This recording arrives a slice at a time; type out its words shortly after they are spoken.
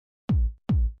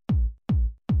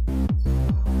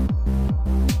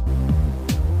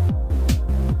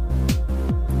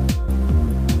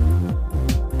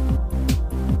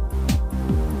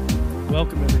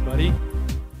welcome everybody.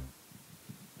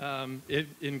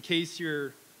 In case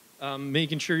you're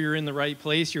making sure you're in the right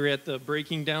place, you're at the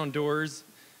Breaking Down Doors,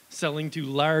 selling to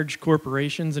large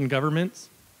corporations and governments.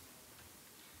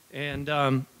 And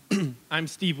I'm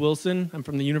Steve Wilson. I'm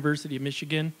from the University of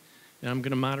Michigan, and I'm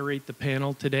going to moderate the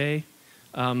panel today.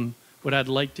 What I'd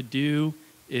like to do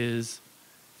is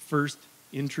first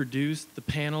introduce the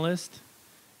panelists,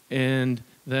 and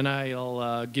then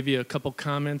I'll give you a couple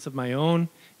comments of my own,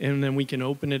 and then we can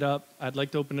open it up. I'd like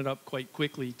to open it up quite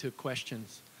quickly to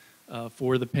questions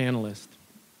for the panelists.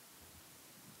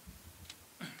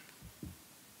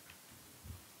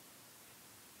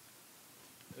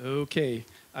 Okay,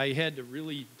 I had to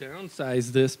really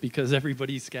downsize this because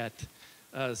everybody's got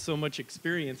so much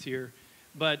experience here.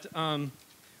 But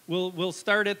we'll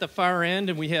start at the far end,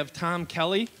 and we have Tom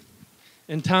Kelly.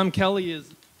 And Tom Kelly is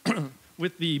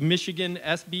with the Michigan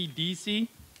SBDC.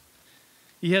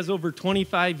 He has over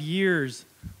 25 years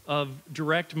of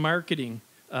direct marketing,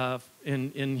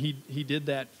 and he did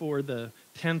that for the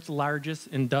 10th largest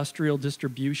industrial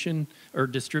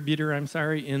distributor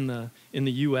in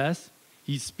the U.S.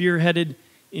 He spearheaded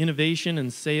innovation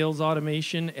and sales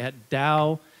automation at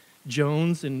Dow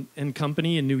Jones and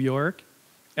Company in New York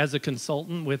as a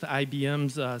consultant with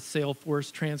IBM's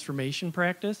Salesforce transformation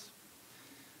practice.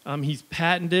 He's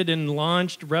patented and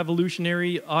launched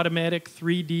revolutionary automatic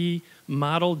 3D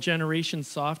model generation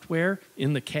software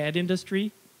in the CAD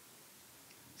industry,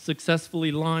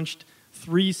 successfully launched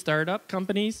 3 startup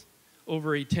companies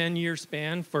over a 10-year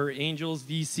span for angels,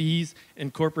 VCs,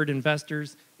 and corporate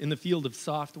investors in the field of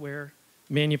software,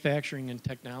 manufacturing, and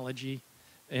technology,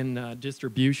 and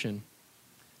distribution.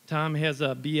 Tom has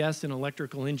a BS in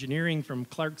electrical engineering from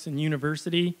Clarkson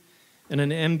University and an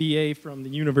MBA from the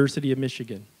University of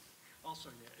Michigan. Also,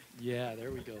 yeah,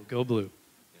 there we go. Go blue.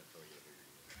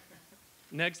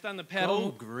 Next on the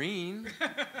panel. Go green.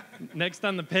 Next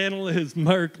on the panel is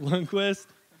Mark Lundquist.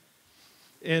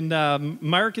 And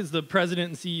Mark is the president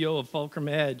and CEO of Fulcrum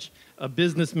Edge, a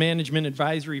business management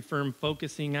advisory firm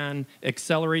focusing on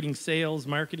accelerating sales,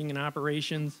 marketing, and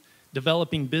operations,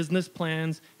 developing business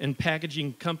plans, and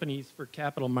packaging companies for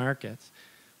capital markets.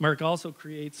 Mark also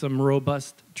creates some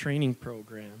robust training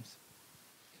programs.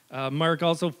 Mark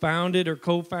also founded or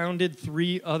co-founded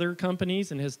 3 other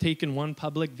companies and has taken one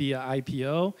public via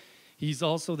IPO. He's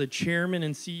also the chairman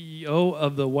and CEO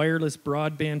of the Wireless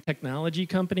Broadband Technology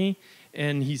Company,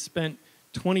 and he spent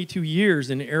 22 years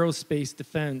in aerospace,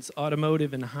 defense,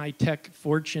 automotive, and high-tech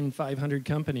Fortune 500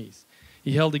 companies.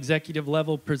 He held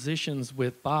executive-level positions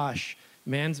with Bosch,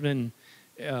 Mansman,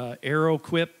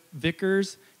 Aeroquip,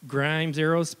 Vickers, Grimes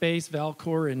Aerospace,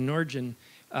 Valcor, and Norgen.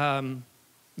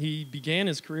 He began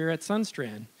his career at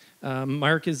Sunstrand.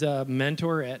 Mark is a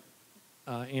mentor at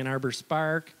Ann Arbor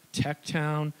Spark,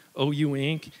 TechTown, OU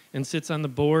Inc., and sits on the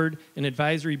board and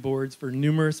advisory boards for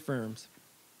numerous firms.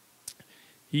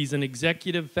 He's an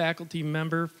executive faculty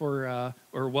member for,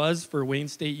 or was for Wayne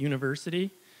State University,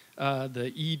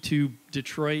 the E2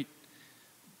 Detroit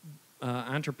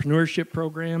Entrepreneurship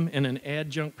Program, and an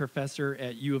adjunct professor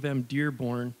at U of M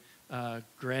Dearborn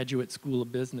Graduate School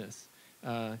of Business.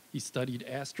 He studied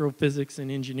astrophysics and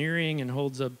engineering and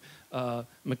holds a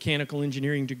mechanical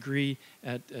engineering degree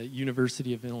at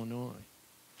University of Illinois.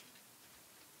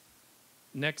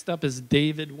 Next up is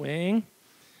David Wang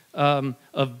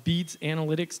of BEET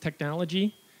Analytics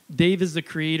Technology. Dave is the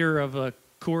creator of a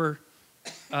core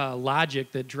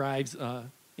logic that drives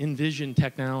Envision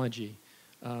technology.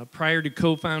 Prior to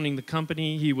co-founding the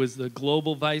company, he was the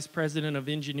global vice president of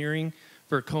engineering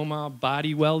for Coma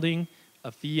Body Welding,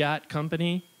 a Fiat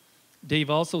company. Dave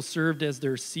also served as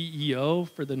their CEO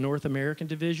for the North American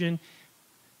division.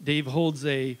 Dave holds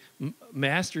a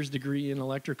master's degree in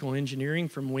electrical engineering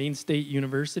from Wayne State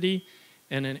University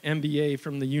and an MBA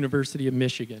from the University of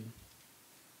Michigan.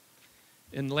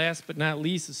 And last but not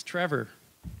least is Trevor.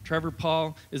 Trevor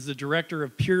Pawl is the director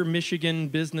of Pure Michigan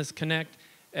Business Connect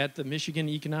at the Michigan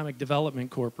Economic Development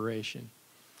Corporation,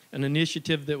 an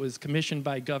initiative that was commissioned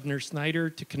by Governor Snyder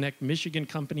to connect Michigan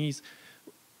companies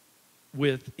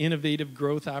with innovative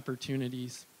growth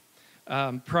opportunities.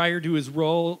 Prior to his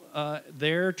role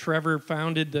there, Trevor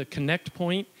founded the Connect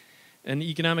Point, an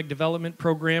economic development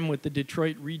program with the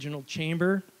Detroit Regional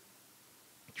Chamber.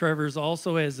 Trevor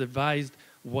also has advised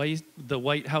the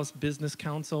White House Business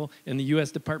Council and the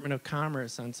U.S. Department of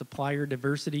Commerce on supplier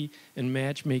diversity and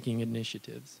matchmaking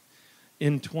initiatives.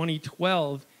 In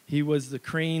 2012, he was the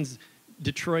Crane's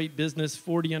Detroit Business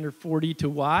 40 Under 40 to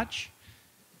watch.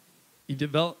 He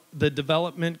developed the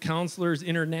Development Counselors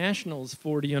International's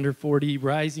 40 Under 40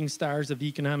 Rising Stars of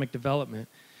Economic Development.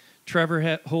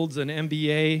 Trevor holds an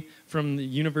MBA from the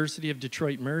University of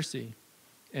Detroit Mercy.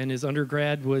 and his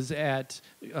undergrad was at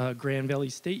Grand Valley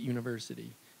State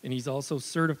University. And he's also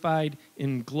certified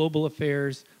in global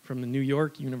affairs from the New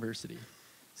York University.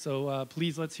 So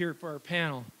please, let's hear it for our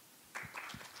panel.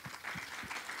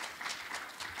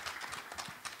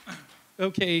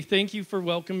 Okay, thank you for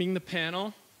welcoming the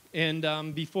panel.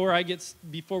 And before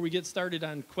we get started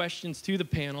on questions to the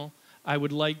panel, I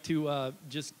would like to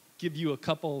just give you a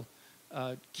couple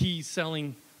key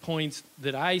selling points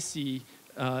that I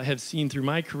have seen through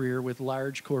my career with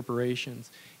large corporations.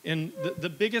 And the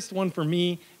biggest one for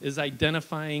me is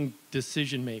identifying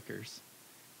decision makers.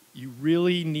 You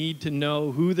really need to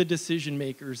know who the decision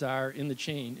makers are in the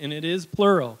chain. And it is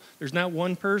plural. There's not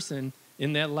one person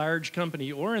in that large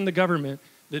company or in the government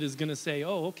that is going to say,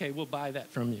 oh, okay, we'll buy that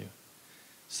from you.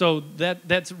 So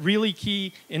that's really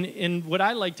key. And what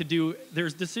I like to do,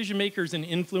 there's decision makers and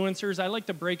influencers. I like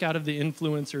to break out of the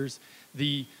influencers,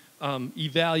 the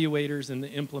evaluators and the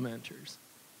implementers.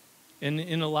 And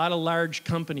in a lot of large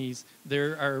companies,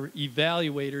 there are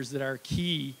evaluators that are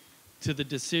key to the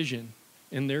decision.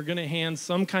 And they're going to hand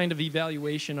some kind of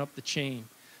evaluation up the chain.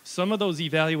 Some of those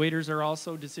evaluators are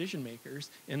also decision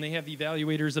makers, and they have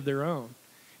evaluators of their own.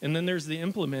 And then there's the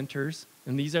implementers,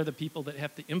 and these are the people that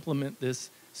have to implement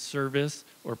this service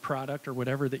or product or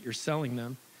whatever that you're selling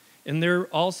them. And they're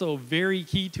also very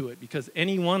key to it because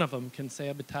any one of them can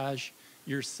sabotage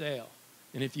your sale.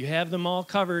 And if you have them all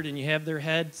covered and you have their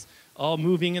heads all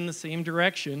moving in the same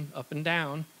direction, up and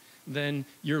down, then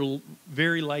you're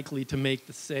very likely to make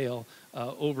the sale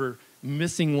over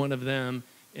missing one of them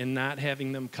and not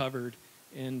having them covered,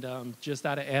 and just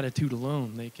out of attitude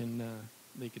alone, they can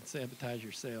sabotage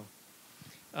your sale.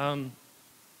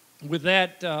 With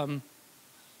that,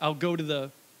 I'll go to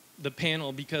the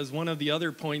panel because one of the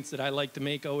other points that I like to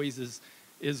make always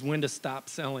is when to stop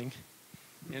selling.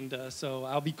 And so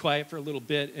I'll be quiet for a little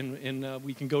bit, and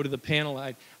we can go to the panel.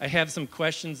 I have some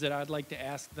questions that I'd like to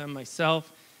ask them myself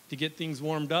to get things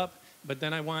warmed up, but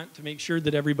then I want to make sure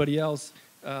that everybody else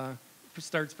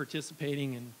starts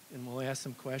participating, and we'll ask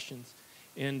some questions.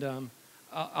 And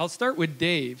I'll start with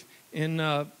Dave.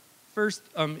 And first,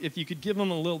 if you could give them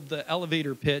the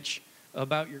elevator pitch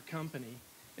about your company,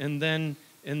 and then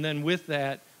with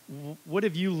that, what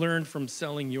have you learned from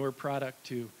selling your product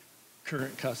to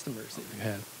current customers that you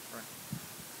have?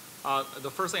 Right. The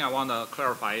first thing I want to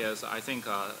clarify is I think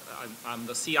I'm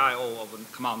the CIO of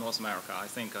Come North America. I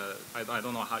think I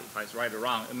don't know if it's right or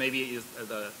wrong. Maybe it's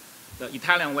the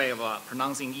Italian way of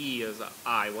pronouncing E is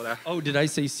I, whatever. Oh, did I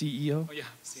say CEO? Oh, yeah.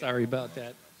 Sorry about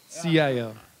that.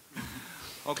 CIO.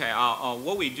 Okay,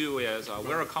 what we do is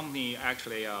we're a company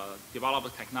actually develop a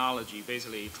technology,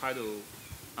 basically try to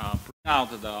bring out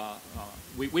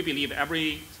we believe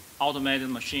every automated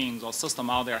machines or system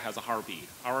out there has a heartbeat.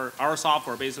 Our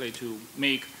software basically to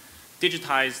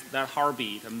digitize that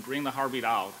heartbeat and bring the heartbeat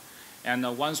out. And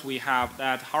once we have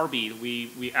that heartbeat,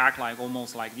 we act like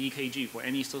almost like the EKG for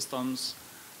any systems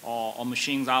or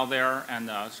machines out there, and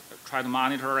try to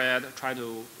monitor it, try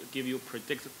to give you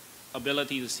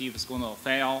predictability to see if it's going to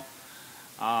fail.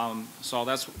 So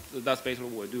that's basically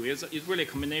what we do. It's really a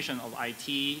combination of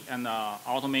IT and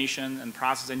automation and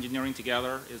process engineering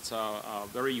together. It's a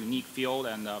very unique field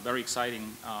and very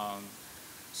exciting.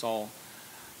 So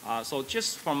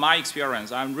just from my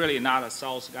experience, I'm really not a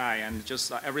sales guy, and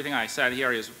just everything I said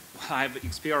here is what I've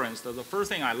experienced. The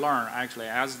first thing I learned, actually,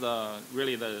 as the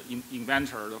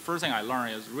inventor, the first thing I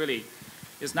learned is really,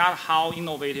 it's not how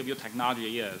innovative your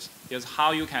technology is. It's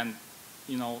how you can,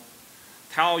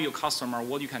 tell your customer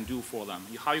what you can do for them,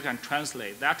 how you can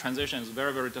translate. That transition is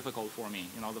very, very difficult for me.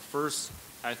 The first,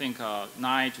 I think,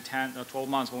 9 to 10, 12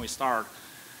 months when we start,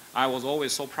 I was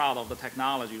always so proud of the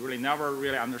technology, really never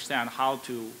really understand how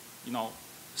to,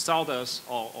 sell this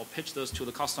or pitch this to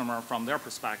the customer from their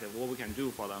perspective, what we can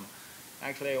do for them.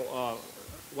 Actually,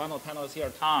 one of the panelists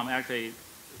here, Tom, actually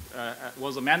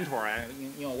was a mentor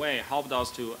and in a way helped us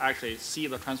to actually see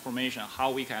the transformation,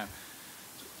 how we can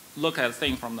look at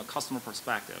things from the customer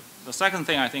perspective. The second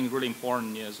thing I think is really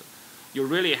important is you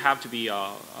really have to be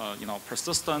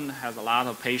persistent, has a lot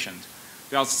of patience.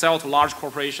 Because sell to large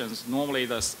corporations, normally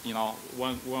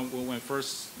when we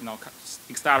first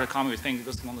started a company, we think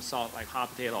this is going to sell like hot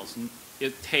potatoes.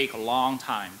 It takes a long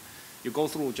time. You go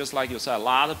through, just like you said, a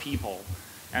lot of people,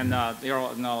 and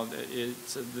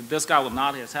this guy will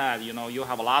nod his head. You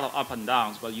have a lot of up and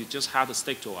downs, but you just have to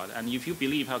stick to it. And if you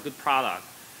believe you have a good product,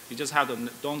 you just have to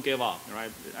don't give up,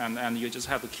 right? And you just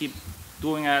have to keep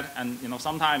doing it. And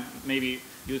sometimes maybe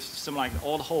you seem like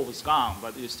all the hope is gone,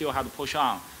 but you still have to push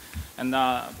on. And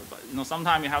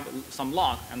sometimes you have some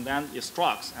luck, and then it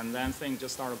strikes, and then things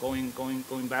just start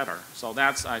going better. So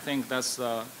I think that's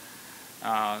the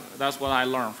That's what I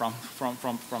learned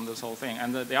from this whole thing.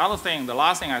 And the other thing, the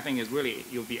last thing I think is really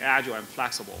you'll be agile and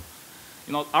flexible.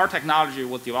 You know, our technology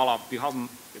was developed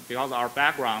because our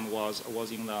background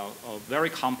was in the very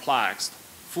complex,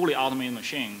 fully automated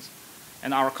machines.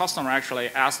 And our customer actually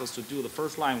asked us to do the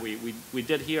first line we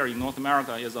did here in North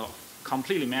America is a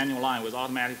completely manual line with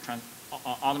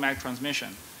automatic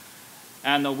transmission.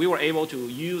 And we were able to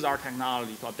use our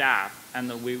technology to adapt,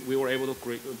 and we were able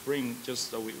to bring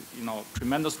just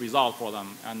tremendous result for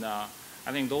them. And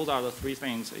I think those are the three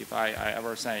things. If I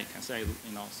ever can say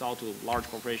sell to large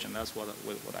corporation, that's what I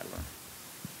learned.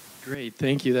 Great,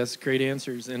 thank you. That's great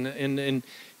answers, and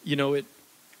you know it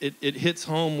hits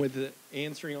home with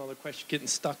answering all the questions, getting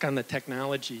stuck on the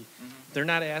technology. Mm-hmm. They're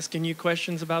not asking you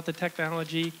questions about the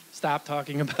technology. Stop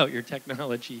talking about your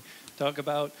technology. Talk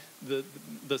about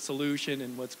the solution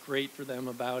and what's great for them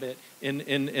about it. And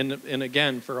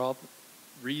again, for all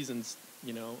reasons,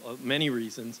 many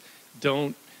reasons,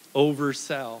 don't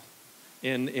oversell.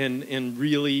 And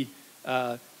really,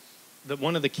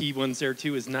 one of the key ones there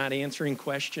too is not answering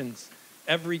questions.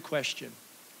 Every question.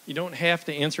 You don't have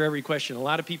to answer every question. A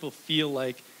lot of people feel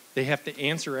like they have to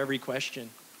answer every question,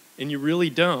 and you really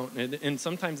don't. And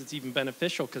sometimes it's even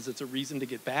beneficial because it's a reason to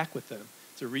get back with them.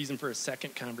 It's a reason for a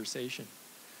second conversation.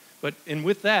 And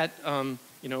with that, and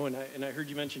I heard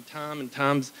you mention Tom,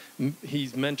 and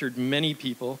he's mentored many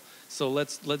people. So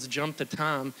let's jump to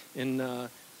Tom and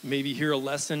maybe hear a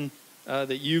lesson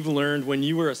that you've learned when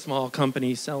you were a small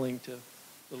company selling to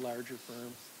the larger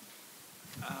firms.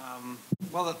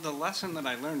 Well, the lesson that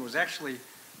I learned was actually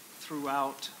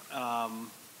throughout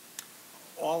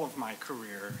all of my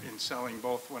career in selling,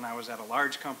 both when I was at a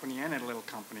large company and at a little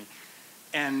company.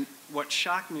 And what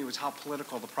shocked me was how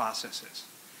political the process is.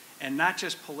 And not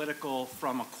just political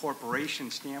from a corporation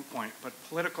standpoint, but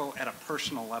political at a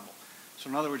personal level. So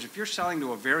in other words, if you're selling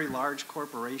to a very large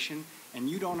corporation and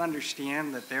you don't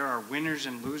understand that there are winners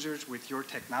and losers with your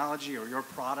technology or your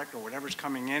product or whatever's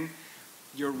coming in,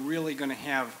 you're really going to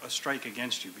have a strike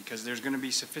against you, because there's going to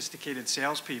be sophisticated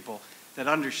salespeople that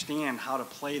understand how to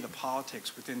play the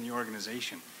politics within the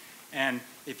organization. And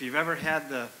if you've ever had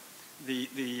the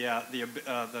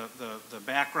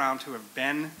background to have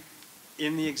been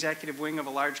in the executive wing of a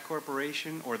large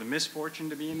corporation, or the misfortune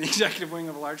to be in the executive wing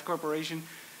of a large corporation,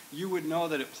 you would know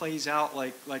that it plays out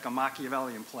like a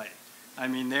Machiavellian play. I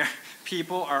mean,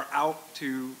 people are out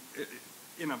to,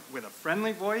 with a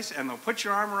friendly voice, and they'll put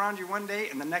your arm around you one day,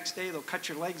 and the next day they'll cut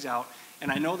your legs out.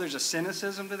 And I know there's a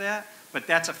cynicism to that, but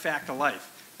that's a fact of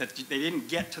life, that they didn't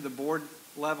get to the board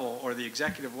level or the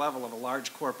executive level of a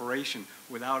large corporation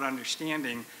without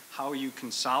understanding how you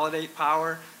consolidate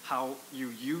power, how you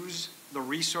use the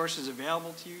resources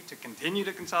available to you to continue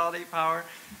to consolidate power,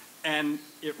 and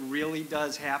it really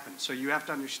does happen. So you have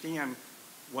to understand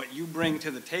what you bring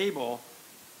to the table.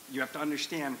 You have to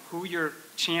understand who your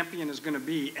champion is going to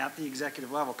be at the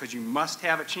executive level, because you must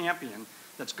have a champion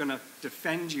that's going to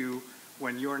defend you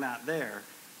when you're not there.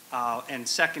 And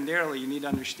secondarily, you need to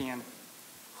understand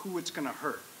who it's going to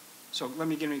hurt. So let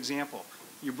me give you an example.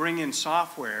 You bring in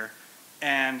software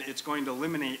and it's going to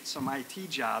eliminate some IT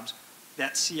jobs.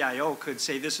 That CIO could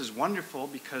say, this is wonderful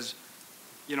because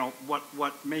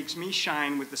what makes me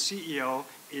shine with the CEO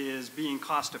is being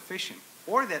cost efficient.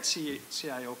 Or that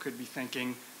CIO could be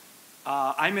thinking,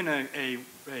 I'm in a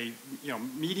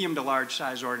medium to large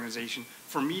size organization.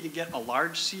 For me to get a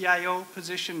large CIO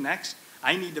position next,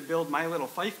 I need to build my little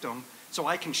fiefdom so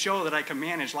I can show that I can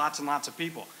manage lots and lots of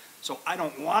people. So I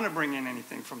don't want to bring in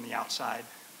anything from the outside.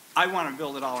 I want to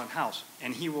build it all in-house.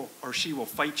 And he will or she will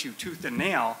fight you tooth and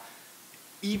nail,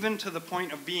 even to the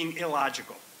point of being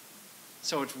illogical.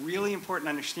 So it's really important to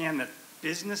understand that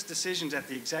business decisions at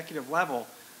the executive level,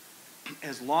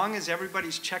 as long as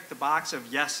everybody's checked the box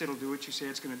of yes, it'll do what you say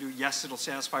it's going to do, yes, it'll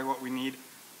satisfy what we need,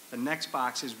 the next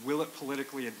box is, will it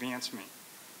politically advance me?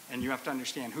 And you have to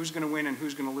understand who's going to win and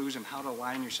who's going to lose and how to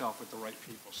align yourself with the right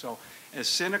people. So as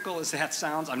cynical as that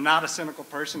sounds, I'm not a cynical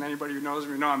person. Anybody who knows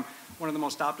me know I'm one of the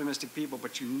most optimistic people,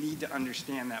 but you need to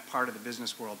understand that part of the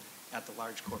business world at the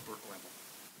large corporate level.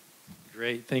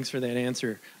 Great, thanks for that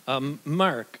answer.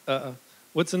 Mark,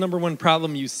 what's the number one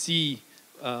problem you see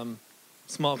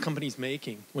small companies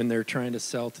making when they're trying to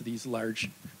sell to these large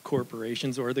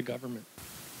corporations or the government?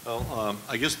 Well,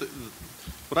 I guess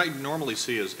what I normally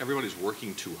see is everybody's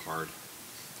working too hard.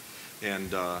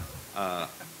 And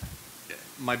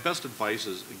my best advice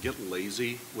is get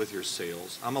lazy with your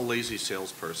sales. I'm a lazy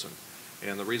salesperson.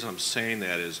 And the reason I'm saying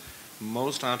that is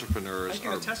most entrepreneurs I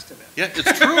can attest to that. Yeah,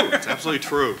 it's true. It's absolutely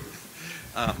true.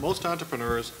 Most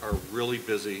entrepreneurs are really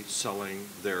busy selling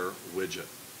their widget.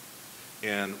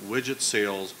 And widget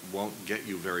sales won't get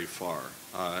you very far.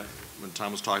 When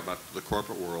Tom was talking about the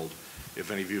corporate world, if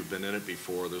any of you have been in it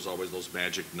before, there's always those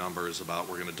magic numbers about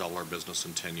we're going to double our business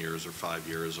in 10 years or 5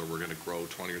 years, or we're going to grow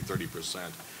 20 or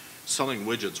 30%. Selling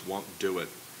widgets won't do it.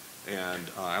 And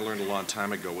I learned a long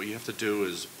time ago, what you have to do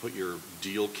is put your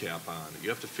deal cap on. You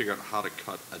have to figure out how to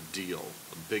cut a deal,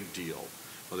 a big deal,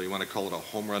 whether you want to call it a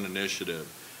home run initiative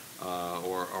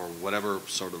or whatever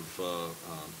sort of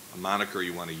a moniker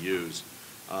you want to use.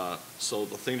 So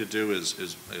the thing to do is,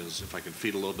 if I can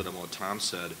feed a little bit on what Tom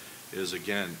said, is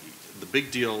again, the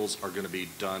big deals are going to be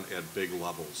done at big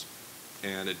levels.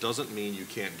 And it doesn't mean you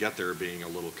can't get there being a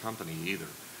little company either.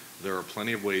 There are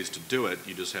plenty of ways to do it.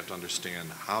 You just have to understand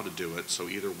how to do it. So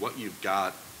either what you've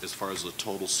got as far as the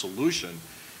total solution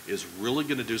is really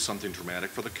going to do something dramatic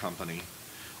for the company,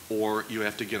 or you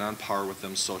have to get on par with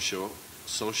them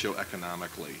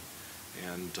socioeconomically.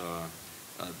 And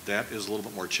that is a little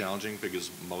bit more challenging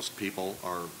because most people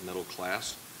are middle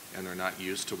class and they're not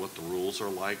used to what the rules are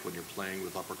like when you're playing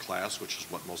with upper class, which is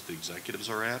what most of the executives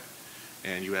are at.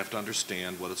 And you have to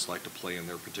understand what it's like to play in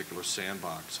their particular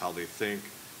sandbox, how they think,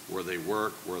 where they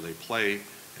work, where they play,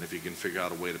 and if you can figure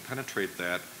out a way to penetrate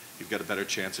that, you've got a better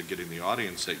chance of getting the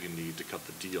audience that you need to cut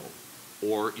the deal.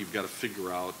 Or you've got to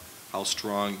figure out how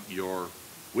strong your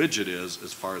widget is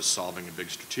as far as solving a big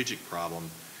strategic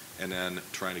problem, and then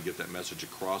trying to get that message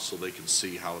across so they can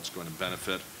see how it's going to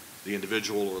benefit the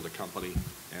individual or the company.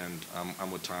 And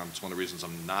I'm with Tom. It's one of the reasons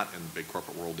I'm not in the big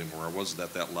corporate world anymore. I was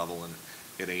at that level, and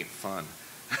it ain't fun.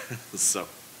 So,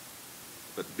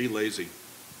 but be lazy.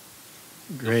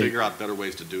 Great. You'll figure out better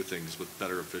ways to do things with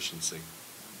better efficiency.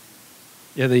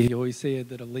 Yeah, they always say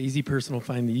that a lazy person will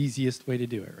find the easiest way to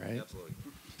do it, right? Absolutely.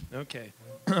 Okay.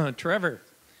 Trevor,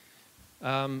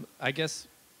 I guess,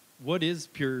 what is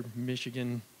Pure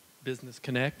Michigan Business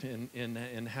Connect,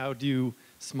 and how do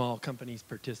small companies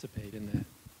participate in that?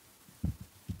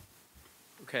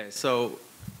 Okay, so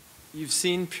you've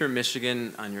seen Pure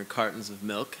Michigan on your cartons of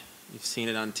milk. You've seen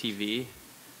it on TV.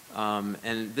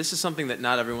 And this is something that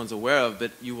not everyone's aware of,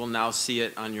 but you will now see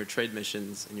it on your trade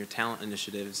missions and your talent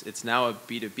initiatives. It's now a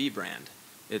B2B brand.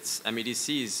 It's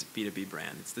MEDC's B2B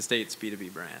brand. It's the state's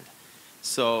B2B brand.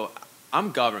 So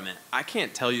I'm government. I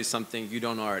can't tell you something you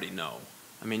don't already know.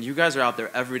 I mean, you guys are out there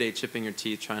every day chipping your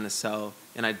teeth trying to sell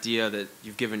an idea that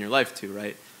you've given your life to,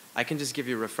 right? I can just give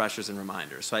you refreshers and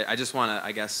reminders. So I just want to,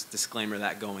 I guess, disclaimer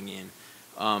that going in.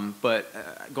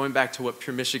 But going back to what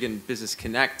Pure Michigan Business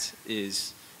Connect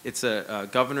is, it's a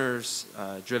governor's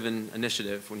driven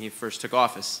initiative. When he first took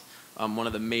office, one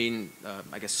of the main,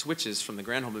 I guess, switches from the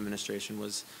Granholm administration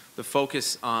was the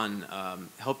focus on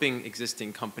helping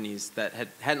existing companies that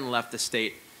hadn't left the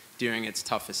state during its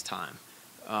toughest time.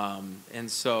 And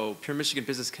so Pure Michigan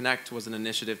Business Connect was an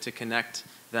initiative to connect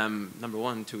them, number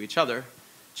one, to each other,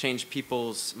 change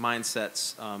people's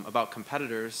mindsets about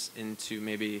competitors into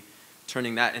maybe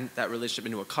turning that relationship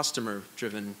into a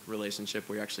customer-driven relationship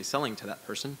where you're actually selling to that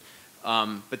person,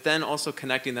 but then also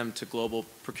connecting them to global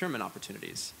procurement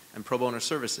opportunities and pro bono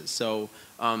services. So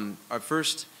our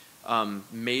first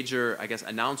major, I guess,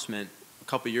 announcement a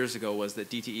couple years ago was that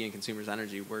DTE and Consumers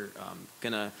Energy were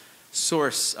going to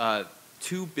source $2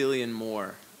 billion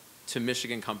more to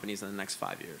Michigan companies in the next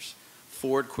 5 years.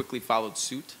 Ford quickly followed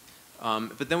suit,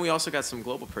 but then we also got some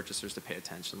global purchasers to pay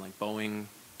attention, like Boeing,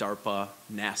 DARPA,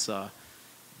 NASA.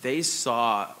 They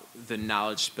saw the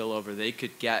knowledge spillover they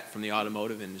could get from the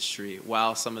automotive industry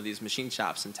while some of these machine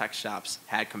shops and tech shops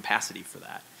had capacity for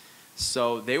that.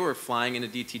 So they were flying into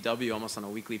DTW almost on a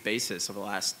weekly basis over the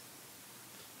last,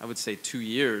 I would say, 2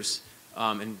 years.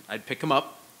 And I'd pick them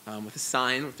up with a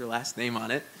sign with their last name on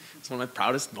it. It's one of my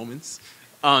proudest moments.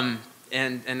 And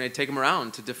I'd take them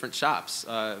around to different shops.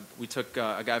 We took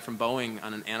a guy from Boeing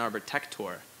on an Ann Arbor tech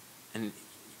tour, and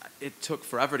it took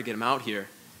forever to get him out here.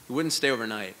 He wouldn't stay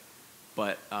overnight,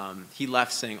 but he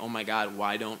left saying, oh my God,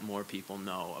 why don't more people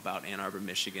know about Ann Arbor,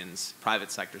 Michigan's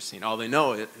private sector scene? All they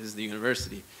know is the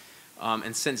university.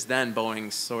 And since then, Boeing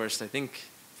sourced, I think,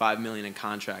 $5 million in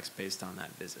contracts based on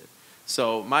that visit.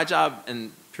 So my job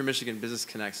and Pure Michigan Business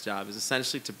Connect's job is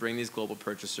essentially to bring these global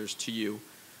purchasers to you.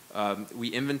 We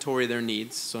inventory their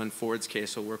needs. So in Ford's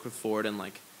case, we'll work with Ford and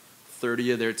like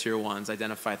 30 of their tier ones,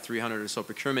 identify 300 or so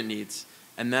procurement needs,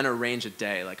 and then arrange a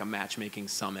day, like a matchmaking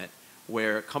summit,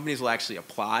 where companies will actually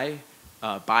apply,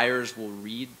 buyers will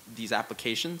read these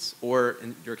applications, or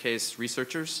in your case,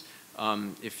 researchers,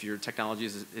 if your technology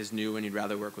is new and you'd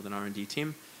rather work with an R&D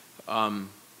team. And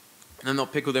then they'll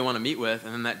pick who they want to meet with,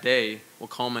 and then that day will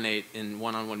culminate in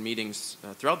one-on-one meetings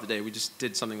throughout the day. We just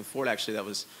did something with Ford, actually, that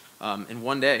was, in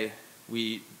one day,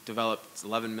 we developed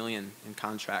 11 million in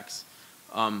contracts.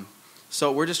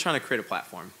 So we're just trying to create a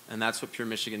platform, and that's what Pure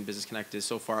Michigan Business Connect is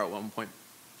so far at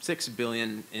 1.6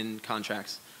 billion in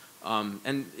contracts.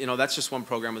 And that's just one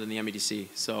program within the MEDC.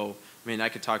 So I mean, I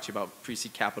could talk to you about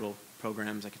pre-seed capital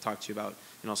programs. I could talk to you about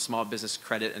small business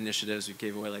credit initiatives. We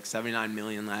gave away like 79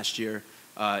 million last year,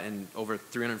 and over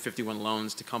 351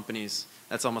 loans to companies.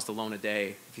 That's almost a loan a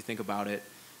day if you think about it.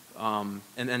 And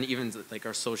then even like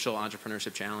our social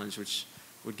entrepreneurship challenge, which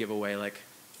would give away like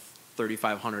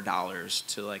 $3,500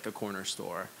 to like a corner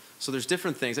store. So there's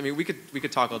different things. I mean, we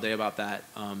could talk all day about that.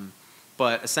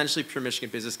 But essentially, Pure Michigan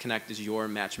Business Connect is your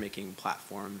matchmaking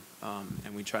platform,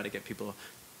 and we try to get people,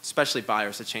 especially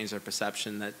buyers, to change their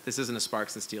perception that this isn't a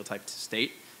Sparks and Steel type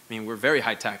state. I mean, we're very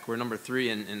high tech. We're number 3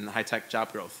 in high tech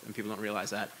job growth, and people don't realize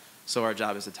that. So our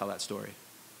job is to tell that story.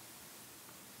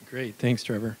 Great, thanks,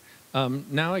 Trevor.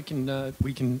 Now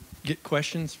we can get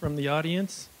questions from the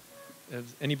audience. Has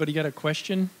anybody got a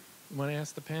question you want to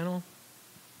ask the panel?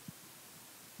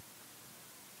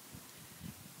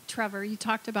 Trevor, you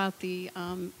talked about the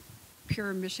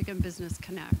Pure Michigan Business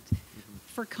Connect.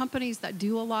 For companies that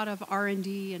do a lot of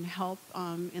R&D and help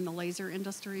in the laser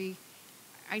industry,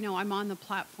 I know I'm on the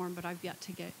platform, but I've yet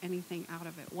to get anything out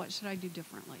of it. What should I do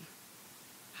differently?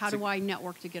 How do I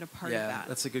network to get a part of that? Yeah,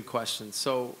 that's a good question.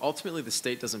 So ultimately, the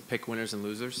state doesn't pick winners and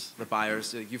losers. The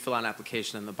buyers, you fill out an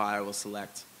application, and the buyer will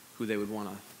select who they would want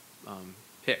to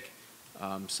pick.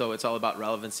 So it's all about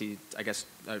relevancy, I guess,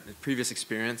 previous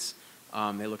experience.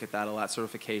 They look at that a lot,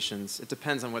 certifications. It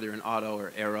depends on whether you're in auto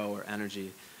or aero or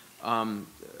energy. Yeah,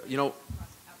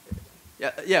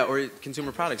 or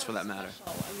consumer products for that matter.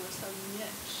 And we're so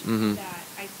niche that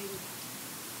I think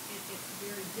it's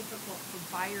very difficult for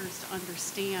buyers to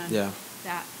understand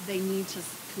that they need to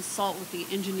consult with the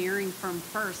engineering firm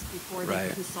first before they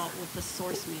consult with the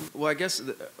source man. Well, I guess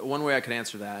one way I could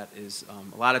answer that is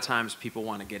a lot of times people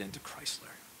want to get into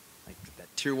Chrysler, like that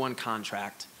tier 1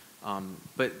 contract.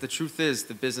 But the truth is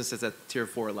the business is at tier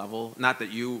 4 level. Not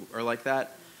that you are like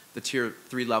that, the tier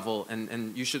 3 level.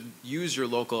 And you should use your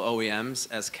local OEMs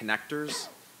as connectors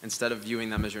instead of viewing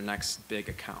them as your next big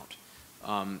account.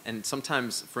 And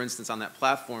sometimes, for instance, on that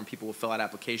platform, people will fill out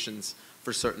applications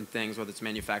for certain things, whether it's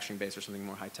manufacturing based or something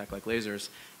more high tech like lasers,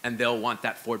 and they'll want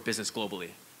that Ford business globally.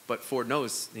 But Ford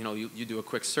knows, you do a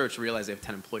quick search, realize they have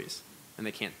 10 employees, and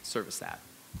they can't service that.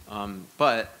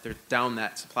 But they're down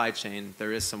that supply chain.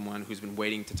 There is someone who's been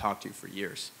waiting to talk to you for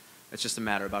years. It's just a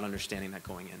matter about understanding that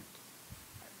going in.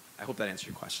 I hope that answered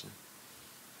your question.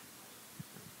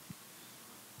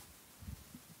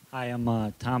 Hi, I'm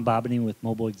Tom Bobany with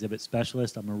Mobile Exhibit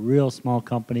Specialist. I'm a real small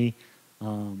company.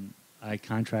 I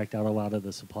contract out a lot of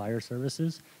the supplier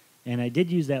services. And I did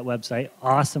use that website.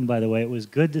 Awesome, by the way. It was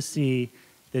good to see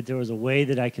that there was a way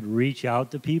that I could reach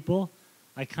out to people.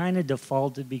 I kind of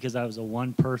defaulted because I was a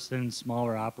one-person,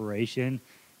 smaller operation,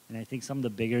 and I think some of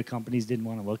the bigger companies didn't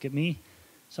want to look at me.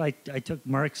 So I took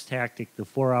Mark's tactic, the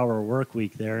 4-hour work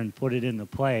week there, and put it into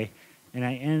play. And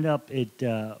I ended up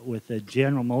with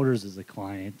General Motors as a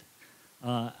client.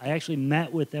 I actually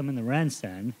met with them in the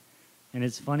Rensen, and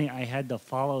it's funny, I had to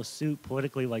follow suit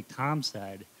politically, like Tom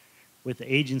said, with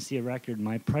the agency of record.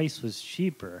 My price was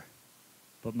cheaper,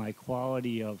 but my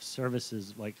quality of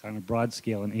services, like on a broad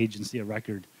scale and agency of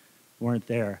record, weren't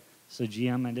there. So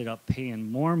GM ended up paying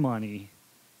more money,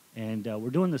 and we're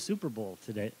doing the Super Bowl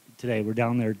today. We're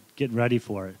down there getting ready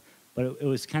for it. But it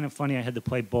was kind of funny. I had to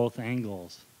play both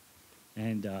angles.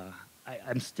 And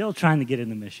I'm still trying to get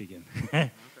into Michigan.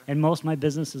 And most of my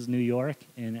business is New York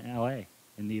and LA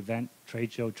in the event, trade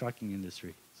show, trucking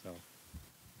industry. So,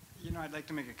 I'd like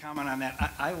to make a comment on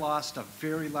that. I lost a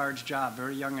very large job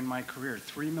very young in my career,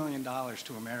 $3 million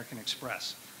to American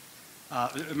Express.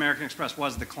 American Express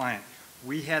was the client.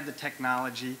 We had the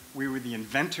technology. We were the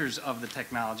inventors of the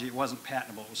technology. It wasn't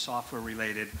patentable. It was software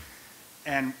related.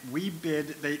 And we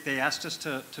bid. They asked us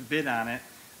to bid on it.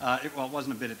 It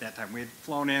wasn't a bid at that time. We had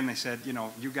flown in. They said,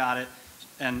 you got it.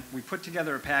 And we put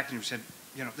together a package. And we said,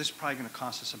 this is probably going to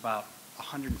cost us about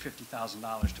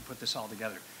 $150,000 to put this all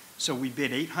together. So we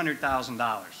bid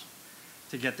 $800,000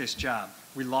 to get this job.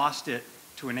 We lost it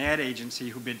to an ad agency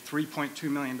who bid $3.2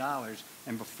 million.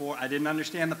 And before, I didn't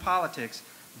understand the politics.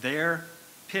 Their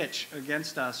pitch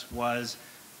against us was,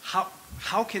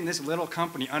 how can this little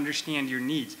company understand your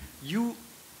needs? You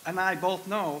and I both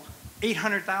know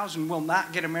 $800,000 will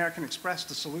not get American Express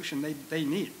the solution they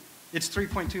need. It's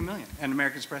 $3.2 million. And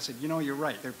American Express said, you're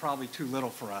right. They're probably too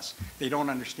little for us. They don't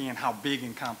understand how big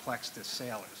and complex this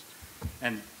sale is.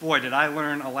 And boy, did I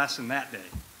learn a lesson that day.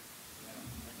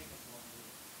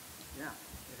 Yeah,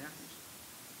 it happens.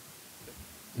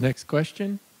 Next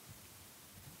question.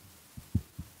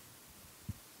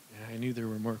 Yeah, I knew there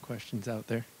were more questions out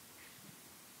there.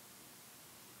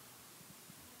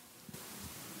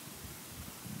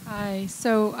 Hi.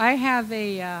 So I have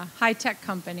a high-tech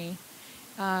company,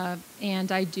 and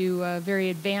I do very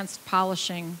advanced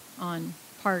polishing on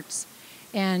parts.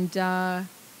 And I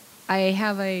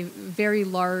have a very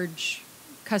large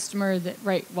customer that,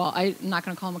 well, I'm not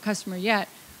going to call him a customer yet,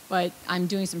 but I'm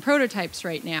doing some prototypes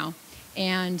right now.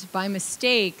 And by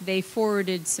mistake, they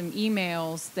forwarded some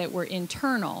emails that were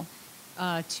internal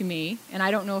to me. And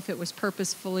I don't know if it was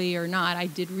purposefully or not. I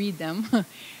did read them.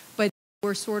 But they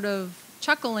were sort of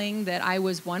chuckling that I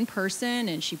was one person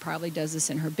and she probably does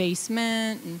this in her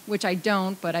basement, which I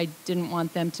don't, but I didn't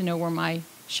want them to know where my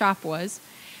shop was.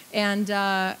 And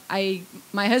my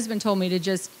husband told me to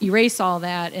just erase all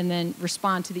that and then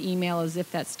respond to the email as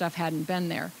if that stuff hadn't been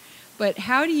there. But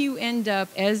how do you end up,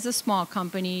 as a small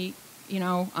company, you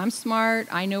know, I'm smart,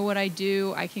 I know what I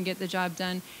do, I can get the job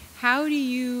done. How do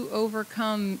you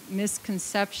overcome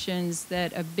misconceptions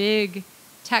that a big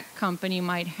tech company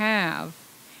might have?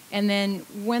 And then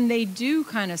when they do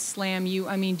kind of slam you,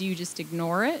 I mean, do you just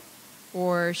ignore it?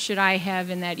 Or should I have,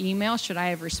 in that email, should I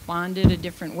have responded a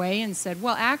different way and said,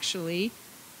 well, actually,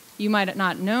 you might have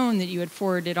not known that you had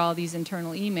forwarded all these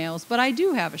internal emails, but I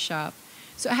do have a shop.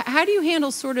 So how do you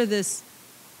handle sort of this?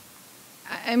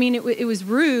 I mean, it was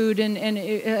rude,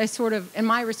 and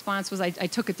my response was I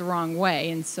took it the wrong way,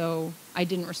 and so I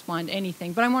didn't respond to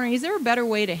anything. But I'm wondering, is there a better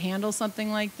way to handle something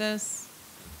like this?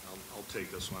 I'll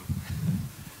take this one.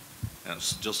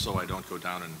 Just so I don't go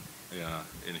down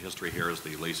in history here as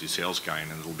the lazy sales guy, and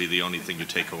it'll be the only thing you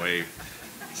take away.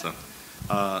 So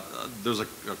there's a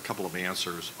couple of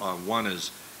answers. One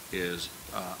is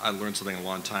I learned something a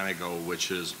long time ago,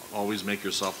 which is always make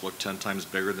yourself look 10 times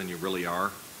bigger than you really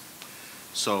are.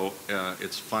 So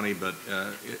it's funny, but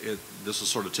this is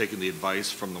sort of taking the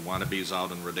advice from the wannabes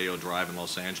out on Rodeo Drive in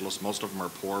Los Angeles. Most of them are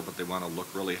poor, but they want to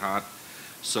look really hot.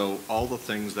 So all the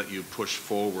things that you push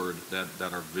forward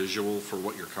that are visual for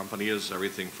what your company is,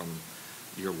 everything from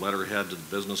your letterhead to the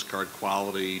business card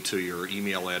quality to your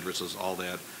email addresses, all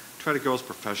that, try to go as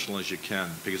professional as you can,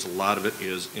 because a lot of it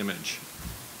is image.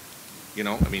 You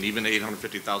know, I mean, even an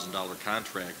 $850,000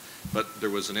 contract, but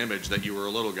there was an image that you were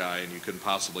a little guy and you couldn't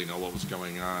possibly know what was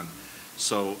going on.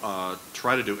 So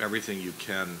try to do everything you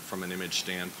can from an image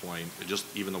standpoint, just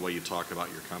even the way you talk about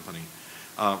your company.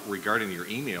 Regarding your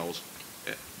emails,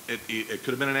 it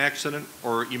could have been an accident,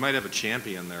 or you might have a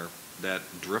champion there that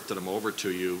drifted them over to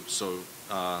you. So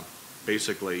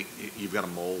basically, you've got a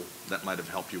mole that might have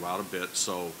helped you out a bit.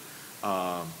 So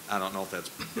I don't know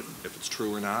if it's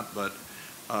true or not, but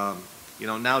you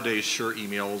know, nowadays, sure,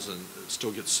 emails and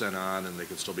still get sent on, and they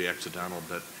can still be accidental.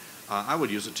 But I would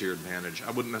use it to your advantage.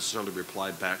 I wouldn't necessarily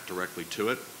reply back directly to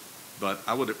it, but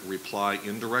I would reply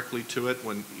indirectly to it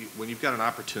when you've got an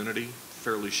opportunity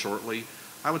fairly shortly.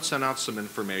 I would send out some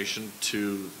information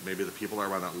to maybe the people that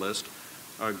are on that list,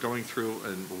 going through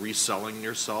and reselling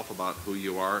yourself about who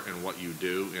you are and what you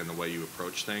do and the way you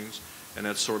approach things. And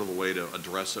that's sort of a way to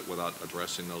address it without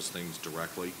addressing those things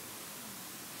directly.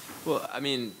 Well, I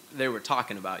mean, they were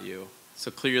talking about you, so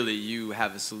clearly you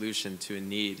have a solution to a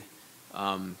need.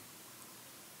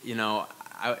 You know,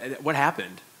 what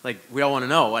happened? Like, we all want to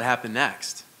know what happened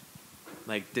next.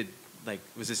 Like,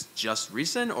 was this just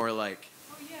recent, or like?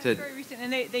 Oh yeah, it's very recent.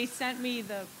 And they sent me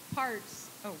the parts.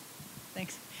 Oh,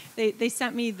 thanks. They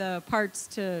sent me the parts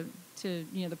to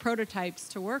the prototypes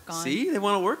to work on. See, they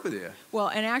want to work with you. Well,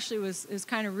 and actually it was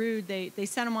kind of rude. They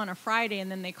sent them on a Friday,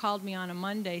 and then they called me on a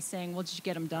Monday saying, well, did you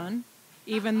get them done?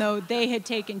 Even though they had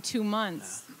taken 2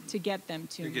 months to get them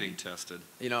to me. You're getting tested.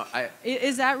 You know,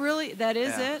 Is that really, that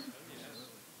is Yeah. it?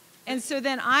 And so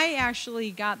then I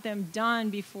actually got them done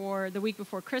the week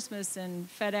before Christmas, and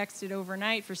FedExed it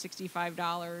overnight for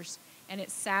 $65, and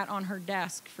it sat on her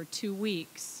desk for 2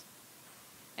 weeks.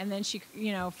 And then she,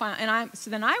 you know, so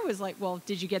then I was like, well,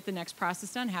 did you get the next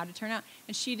process done? How did it turn out?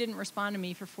 And she didn't respond to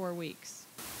me for 4 weeks.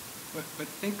 But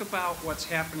think about what's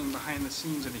happening behind the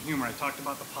scenes of the humor. I talked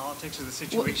about the politics of the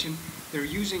situation. They're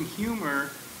using humor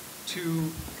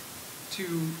to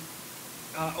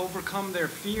overcome their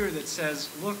fear that says,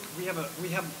 look, we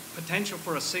have potential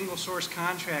for a single source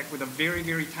contract with a very,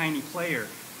 very tiny player.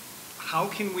 How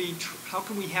can we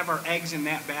have our eggs in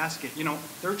that basket? You know,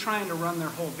 they're trying to run their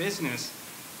whole business,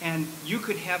 and you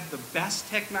could have the best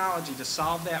technology to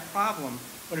solve that problem,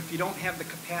 but if you don't have the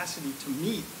capacity to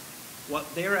meet what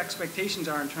their expectations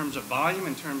are in terms of volume,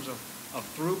 in terms of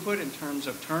throughput, in terms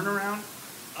of turnaround,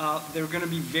 they're going to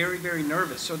be very, very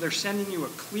nervous. So they're sending you a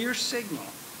clear signal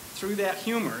through that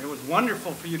humor. It was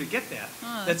wonderful for you to get that.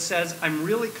 That says, I'm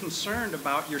really concerned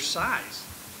about your size.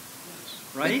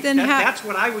 Right? That's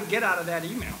what I would get out of that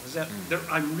email, is that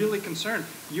I'm really concerned.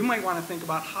 You might want to think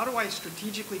about, how do I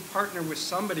strategically partner with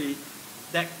somebody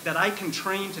that I can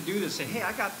train to do this. Say, hey,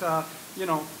 I got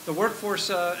the workforce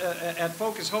at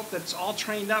Focus Hope that's all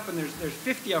trained up, and there's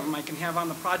 50 of them I can have on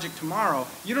the project tomorrow.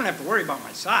 You don't have to worry about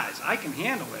my size. I can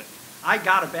handle it. I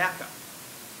got a backup,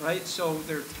 right? So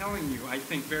they're telling you, I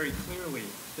think, very clearly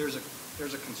there's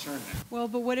a concern there. Well,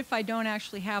 but what if I don't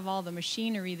actually have all the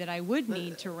machinery that I would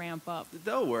need to ramp up?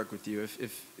 They'll work with you.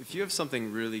 If you have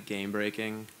something really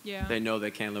game-breaking, Yeah. they know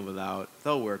they can't live without,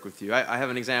 they'll work with you. I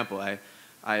have an example. I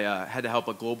had to help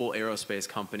a global aerospace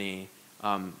company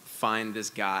find this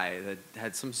guy that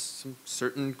had some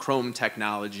certain Chrome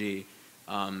technology,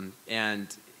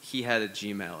 and he had a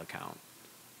Gmail account.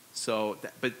 So,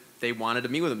 but they wanted to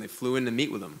meet with him. They flew in to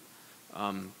meet with him.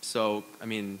 So, I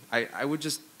mean, I would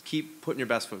just keep putting your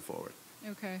best foot forward.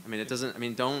 Okay. I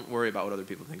mean, don't worry about what other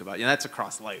people think about you. And that's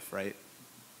across life, right?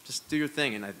 Just do your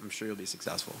thing, and I'm sure you'll be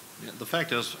successful. Yeah, the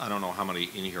fact is, I don't know how many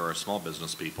in here are small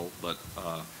business people, but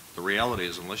the reality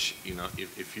is, unless,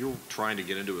 if you're trying to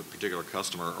get into a particular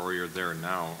customer or you're there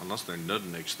now, unless they're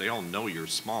nudniks, they all know you're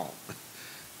small.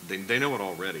 They know it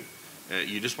already.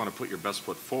 You just want to put your best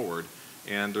foot forward.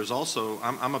 And there's also,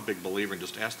 I'm a big believer in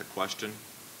just ask the question.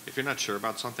 If you're not sure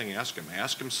about something, ask them.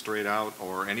 Ask them straight out,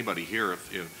 or anybody here,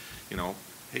 if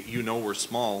hey, we're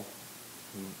small.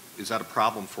 Is that a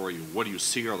problem for you? What do you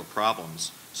see are the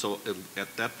problems? So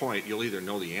at that point, you'll either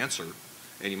know the answer,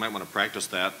 and you might want to practice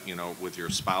that, with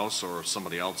your spouse or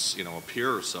somebody else, a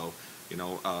peer or so.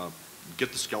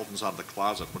 Get the skeletons out of the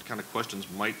closet. What kind of questions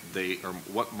might they, or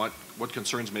what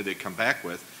concerns may they come back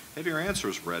with? Have your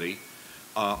answers ready,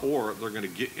 or they're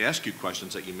going to ask you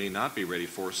questions that you may not be ready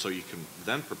for, so you can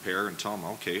then prepare and tell them,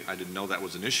 okay, I didn't know that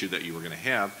was an issue that you were going to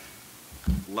have.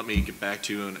 Let me get back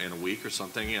to you in a week or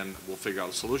something, and we'll figure out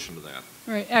a solution to that.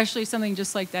 Right. Actually, something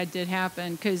just like that did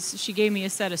happen, because she gave me a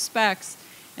set of specs,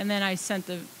 and then I sent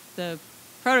the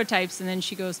prototypes, and then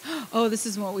she goes, oh, this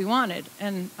is what we wanted.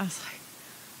 And I was like,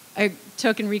 I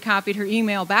took and recopied her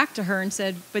email back to her and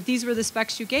said, but these were the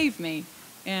specs you gave me.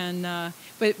 And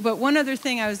but one other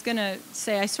thing I was going to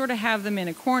say, I sort of have them in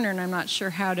a corner, and I'm not sure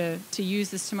how to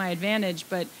use this to my advantage,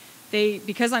 but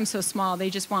because I'm so small, they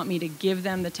just want me to give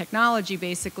them the technology,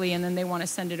 basically, and then they want to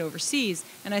send it overseas.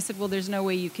 And I said, well, there's no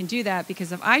way you can do that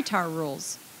because of ITAR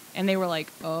rules. And they were like,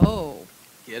 oh.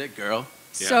 Get it, girl.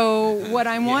 Yeah. So what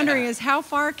I'm wondering is, how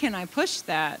far can I push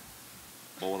that?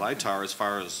 Well, with ITAR, as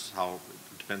far as how,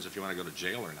 it depends if you want to go to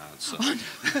jail or not. So.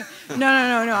 No,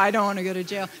 I don't want to go to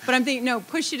jail. But I'm thinking, no,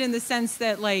 push it in the sense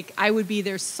that, like, I would be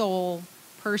their sole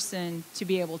person to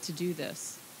be able to do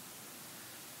this.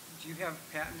 Do you have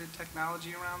patented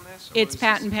technology around this? It's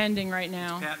patent pending right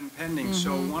now. It's patent pending.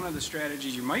 So one of the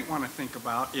strategies you might want to think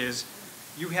about is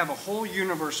you have a whole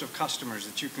universe of customers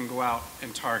that you can go out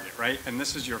and target, right? And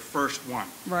this is your first one.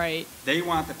 Right. They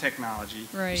want the technology.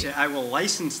 Right. You say, I will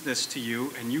license this to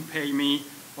you, and you pay me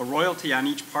a royalty on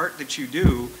each part that you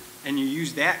do, and you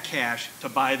use that cash to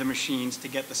buy the machines to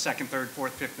get the second, third,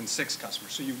 fourth, fifth, and sixth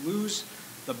customers. So you lose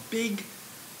the big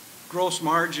gross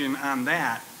margin on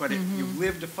that, but you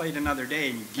live to fight another day,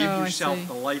 and you give yourself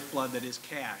the lifeblood that is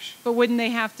cash. But wouldn't they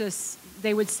have to,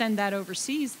 they would send that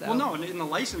overseas, though? Well, no, in the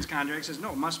license contract, it says,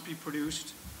 no, it must be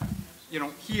produced,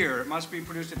 here, it must be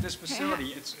produced at this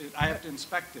facility, I have to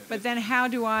inspect it. But then how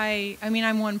do I mean,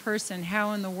 I'm one person,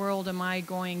 how in the world am I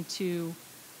going to,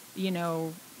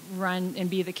 run and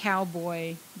be the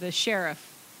cowboy, the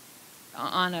sheriff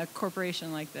on a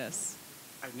corporation like this?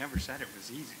 I never said it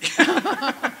was easy.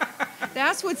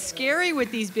 That's what's scary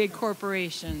with these big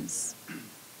corporations.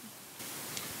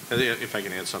 If I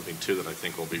can add something, too, that I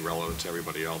think will be relevant to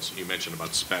everybody else. You mentioned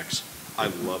about specs. I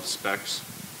love specs,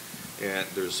 and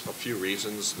there's a few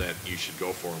reasons that you should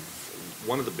go for them.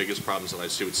 One of the biggest problems that I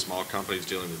see with small companies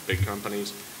dealing with big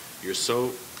companies, you're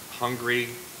so hungry,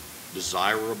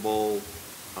 desirable,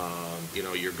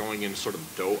 you're going in sort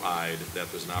of doe-eyed that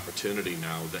there's an opportunity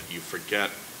now that you forget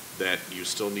that you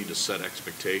still need to set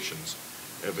expectations.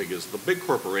 Because the big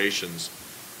corporations,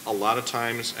 a lot of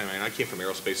times, I came from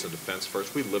aerospace and defense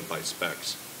first, we live by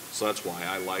specs. So that's why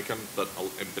I like them. But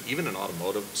even in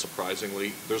automotive,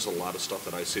 surprisingly, there's a lot of stuff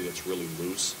that I see that's really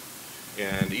loose.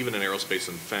 And even in aerospace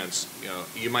and defense,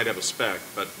 you might have a spec,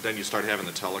 but then you start having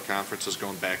the teleconferences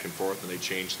going back and forth, and they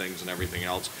change things and everything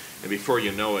else. And before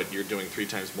you know it, you're doing 3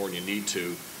 times more than you need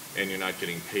to, and you're not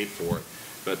getting paid for it.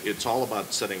 But it's all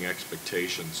about setting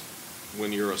expectations.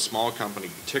 When you're a small company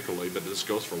particularly, but this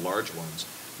goes for large ones,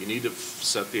 you need to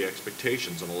set the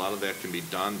expectations, and a lot of that can be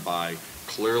done by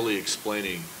clearly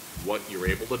explaining what you're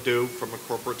able to do from a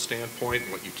corporate standpoint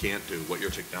and what you can't do, what your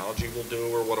technology will do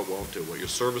or what it won't do, what your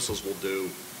services will do,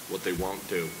 what they won't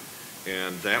do.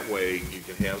 And that way you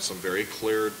can have some very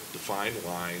clear, defined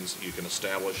lines. You can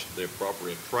establish the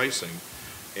appropriate pricing.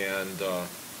 And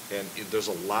there's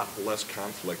a lot less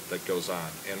conflict that goes on.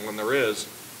 And when there is,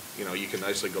 you know, you can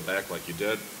nicely go back like you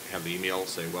did, have the email,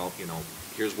 say, well, you know,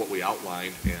 here's what we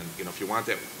outlined, and, you know, if you want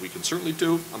that, we can certainly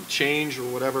do change or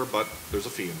whatever, but there's a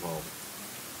fee involved.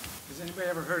 Has anybody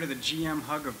ever heard of the GM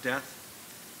hug of death?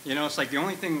 You know, it's like the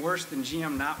only thing worse than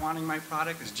GM not wanting my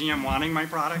product is GM wanting my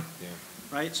product. Yeah.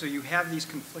 Right? So you have these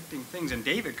conflicting things, and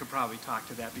David could probably talk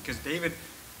to that because David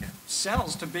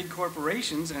sells to big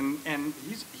corporations, and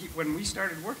when we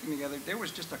started working together, there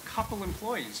was just a couple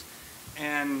employees,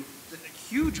 and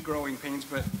huge growing pains,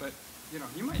 but you know,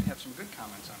 you might have some good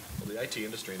comments on that. Well, the IT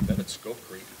industry invented scope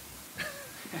creep.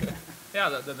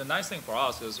 Yeah, the nice thing for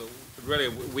us is really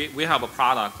we have a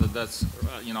product that's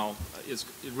you know, is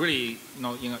really, you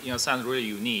know, in a sense really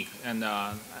unique, and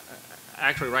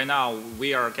actually right now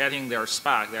we are getting their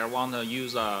spec. They want to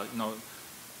use you know,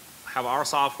 have our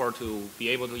software to be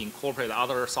able to incorporate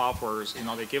other softwares. You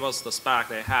know, they give us the spec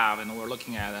they have, and we're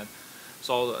looking at it.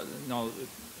 So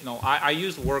you know, I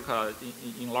used to work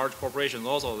in large corporations.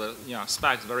 Also, the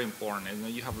spec is very important, and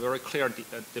you have very clear,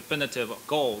 definitive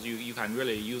goals. You can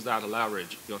really use that to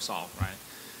leverage yourself,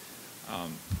 right?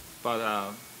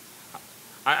 But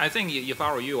I think if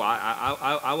I were you,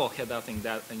 I will hit that thing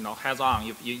that, you know, heads on.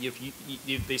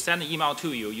 If they send an email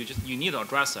to you, you need to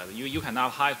address it. You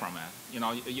cannot hide from it. You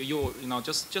know,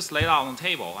 just lay it out on the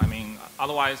table. I mean,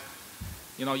 otherwise,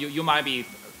 you know, you might be.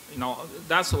 You know,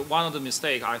 that's one of the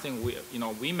mistakes I think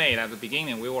we made at the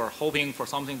beginning. We were hoping for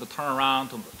something to turn around,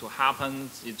 to happen.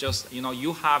 It just, you know,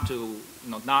 you have to, you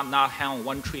know, not hang on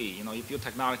one tree. You know, if you're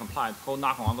technology compliant, go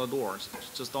knock on other doors.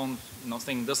 Just don't, you know,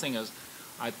 think this thing is,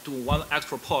 I do one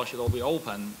extra push, it'll be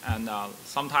open. And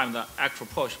sometimes the extra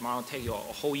push might take you a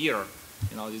whole year.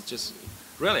 You know, it's just,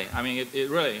 really, I mean, it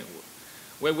really,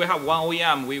 we have one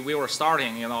OEM, we were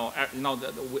starting, you know,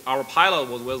 our pilot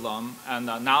was with them, and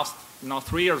now, you know,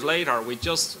 3 years later, we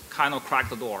just kind of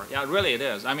cracked the door. Yeah, really it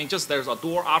is. I mean, just there's a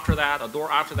door after that, a door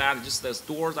after that, just there's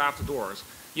doors after doors.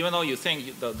 Even though you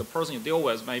think the person you deal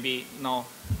with maybe, you know,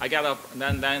 I get up and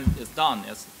then it's done,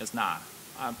 it's not.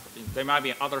 There might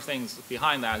be other things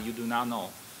behind that you do not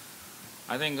know.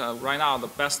 I think right now the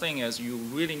best thing is you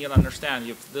really need to understand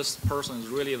if this person is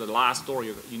really the last door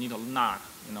you need to knock,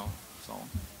 you know, so.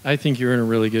 I think you're in a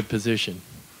really good position.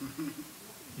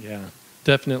 Yeah,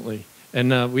 definitely.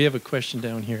 And we have a question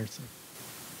down here. So.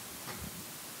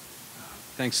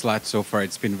 Thanks a lot so far.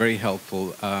 It's been very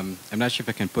helpful. I'm not sure if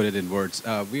I can put it in words.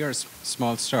 We are a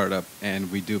small startup, and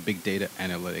we do big data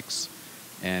analytics.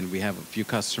 And we have a few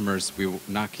customers. We're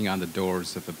knocking on the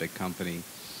doors of a big company.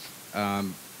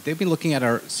 They've been looking at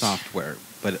our software.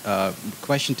 But the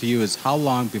question to you is, how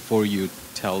long before you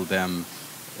tell them,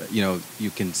 you know, you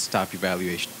can stop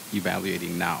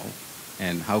evaluating now?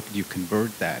 And how could you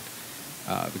convert that?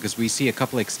 Because we see a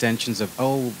couple extensions of,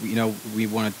 oh, you know, we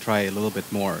want to try a little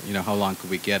bit more. You know, how long could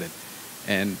we get it?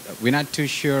 And we're not too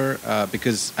sure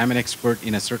because I'm an expert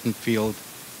in a certain field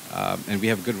and we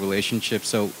have a good relationship.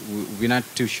 So we're not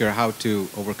too sure how to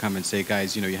overcome and say,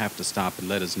 guys, you know, you have to stop and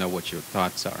let us know what your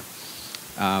thoughts are.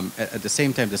 At the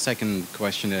same time, the second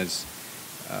question is,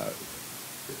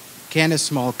 can a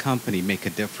small company make a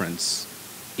difference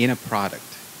in a product?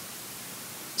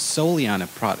 Solely on a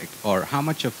product, or how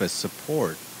much of a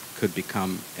support could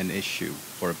become an issue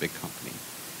for a big company,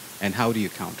 and how do you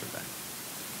counter that?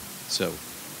 So,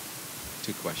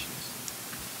 2 questions.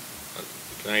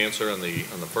 Can I answer on the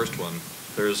first one?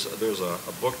 There's a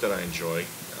book that I enjoy.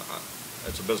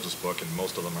 It's a business book, and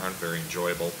most of them aren't very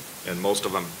enjoyable, and most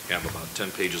of them have about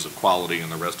 10 pages of quality,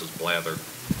 and the rest is blather.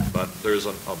 But there's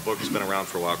a book that's been around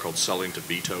for a while called Selling to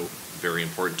Vito, very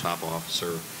important top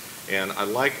officer. And I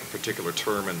like a particular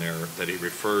term in there that he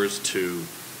refers to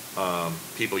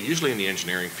people, usually in the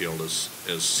engineering field, as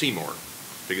see more,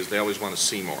 because they always want to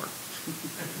see more.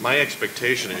 My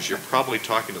expectation is you're probably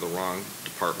talking to the wrong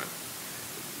department.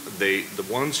 The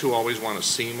ones who always want to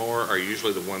see more are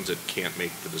usually the ones that can't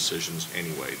make the decisions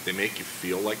anyway. They make you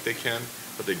feel like they can,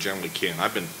 but they generally can't.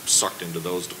 I've been sucked into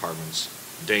those departments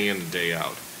day in and day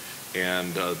out.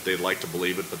 And they'd like to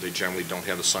believe it, but they generally don't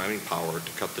have the signing power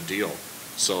to cut the deal.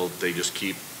 So they just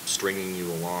keep stringing you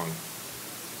along.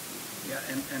 Yeah,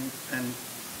 and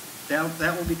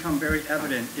that will become very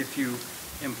evident if you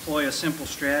employ a simple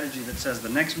strategy that says the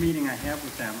next meeting I have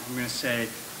with them, I'm going to say,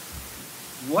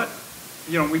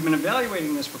 we've been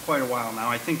evaluating this for quite a while now.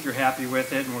 I think you're happy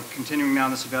with it, and we're continuing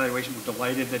down this evaluation. We're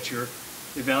delighted that you're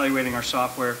evaluating our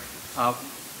software.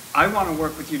 I want to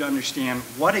work with you to understand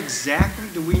what exactly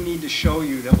do we need to show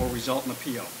you that will result in a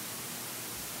PO.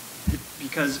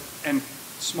 Because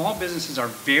small businesses are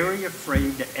very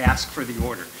afraid to ask for the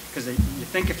order because you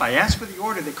think if I ask for the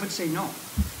order, they could say no.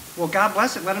 Well, God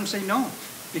bless it, let them say no,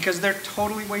 because they're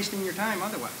totally wasting your time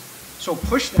otherwise. So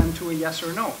push them to a yes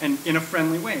or no, and in a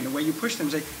friendly way. And the way you push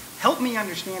them, say, help me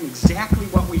understand exactly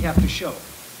what we have to show.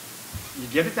 You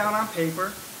get it down on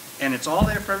paper, and it's all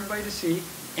there for everybody to see.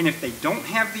 And if they don't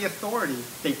have the authority,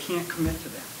 they can't commit to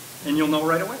that. And you'll know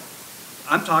right away.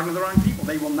 I'm talking to the wrong people.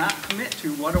 They will not commit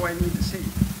to what do I need to see.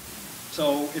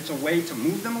 So it's a way to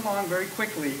move them along very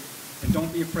quickly, and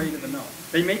don't be afraid of the no.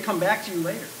 They may come back to you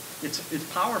later.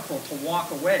 It's powerful to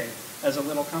walk away as a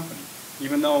little company,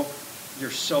 even though you're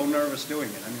so nervous doing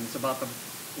it. I mean, it's about the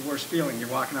worst feeling. You're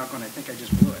walking out going, I think I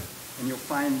just blew it. And you'll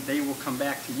find they will come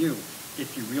back to you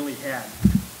if you really had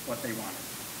what they wanted.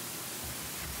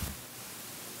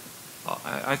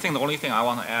 I think the only thing I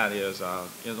want to add is,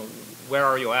 where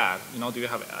are you at? Do you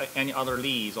have any other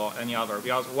leads or any other?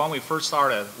 Because when we first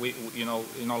started,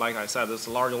 like I said, this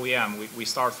large OEM, we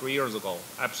started 3 years ago,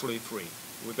 absolutely free.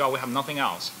 We have nothing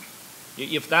else.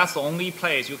 If that's the only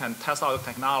place you can test out the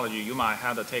technology, you might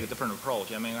have to take a different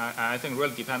approach. I mean, I think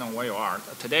really depends on where you are.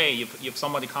 Today, if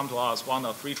somebody come to us want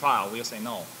a free trial, we'll say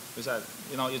no. We said,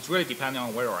 it's really depending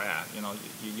on where you're at.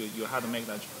 You have to make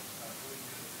that choice.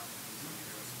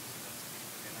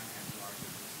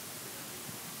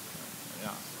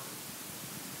 Yeah.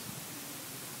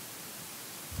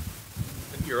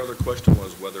 And your other question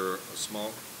was whether a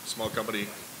small company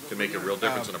can make a real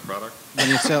difference in a product? When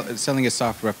you're selling a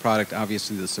software product,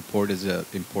 obviously the support is an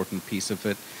important piece of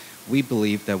it. We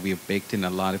believe that we have baked in a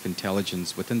lot of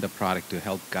intelligence within the product to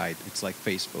help guide. It's like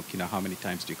Facebook, how many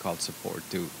times do you call support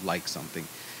to like something?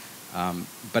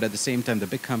 But at the same time, the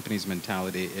big company's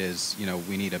mentality is,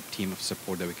 we need a team of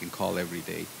support that we can call every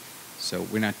day. So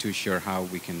we're not too sure how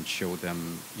we can show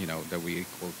them, that we're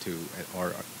equal to,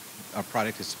 or our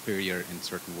product is superior in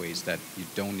certain ways that you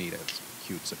don't need a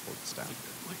huge support staff.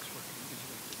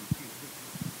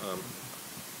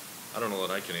 I don't know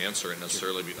that I can answer it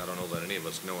necessarily. I don't know that any of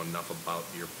us know enough about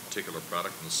your particular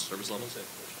product and the service levels.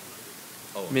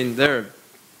 Oh, I mean, there are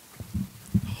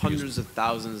hundreds of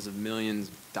thousands of millions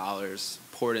of dollars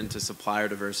poured into supplier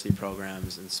diversity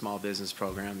programs and small business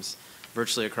programs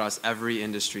virtually across every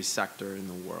industry sector in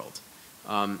the world.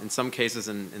 In some cases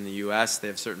in the U.S., they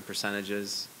have certain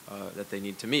percentages that they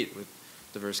need to meet with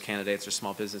diverse candidates or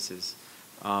small businesses.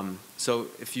 So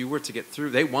if you were to get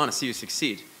through, they want to see you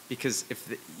succeed, because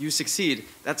if you succeed,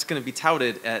 that's going to be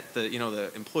touted at the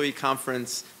the employee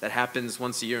conference that happens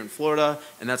once a year in Florida,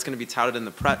 and that's going to be touted in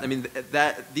the press. I mean,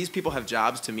 these people have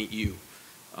jobs to meet you,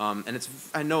 and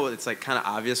I know it's like kind of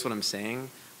obvious what I'm saying,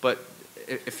 but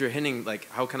if you're hinting like,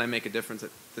 how can I make a difference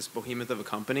at this behemoth of a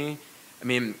company? I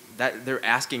mean, that they're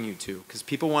asking you to, because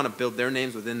people want to build their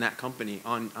names within that company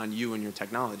on you and your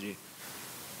technology.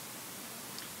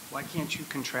 Why can't you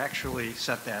contractually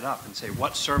set that up and say,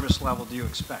 what service level do you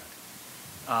expect?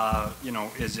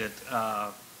 Is it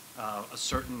a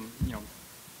certain,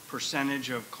 percentage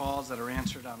of calls that are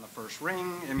answered on the first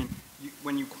ring? I mean,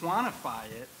 when you quantify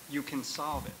it, you can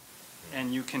solve it.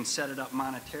 And you can set it up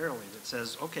monetarily that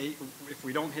says, okay, if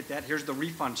we don't hit that, here's the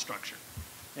refund structure.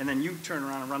 And then you turn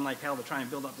around and run like hell to try and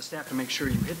build up the staff to make sure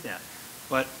you hit that.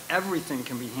 But everything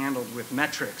can be handled with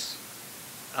metrics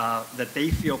that they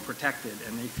feel protected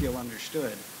and they feel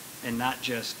understood, and not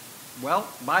just, well,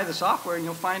 buy the software and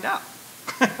you'll find out.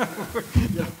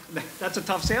 That's a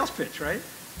tough sales pitch, right?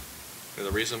 And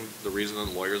the reason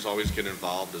that lawyers always get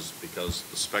involved is because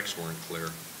the specs weren't clear.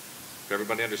 If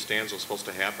everybody understands what's supposed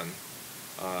to happen,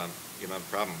 you don't have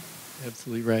a problem.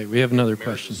 Absolutely right. We have another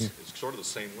Marriage question here. It's sort of the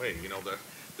same way.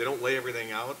 They don't lay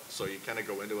everything out, so you kind of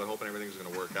go into it hoping everything's going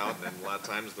to work out, and then a lot of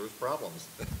times there's problems.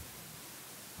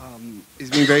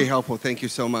 It's been very helpful. Thank you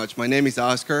so much. My name is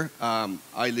Oscar.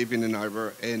 I live in Ann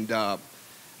Arbor, and I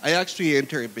actually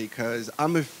entered because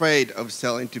I'm afraid of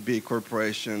selling to big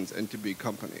corporations and to big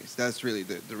companies. That's really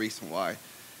the reason why.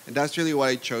 And that's really why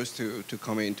I chose to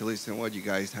come in to listen to what you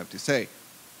guys have to say.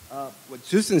 What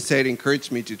Susan said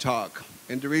encouraged me to talk.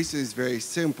 And the reason is very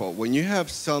simple. When you have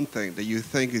something that you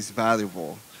think is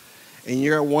valuable, and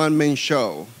you're a one-man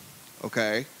show,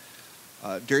 okay,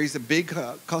 there is a big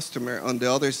customer on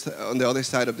the other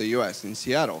side of the U.S. in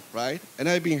Seattle, right? And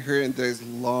I've been hearing this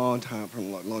long time.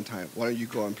 Why don't you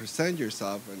go and present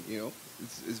yourself? And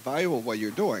it's valuable what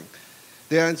you're doing.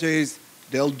 The answer is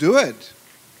they'll do it.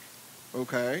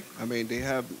 Okay, I mean they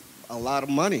have a lot of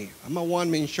money. I'm a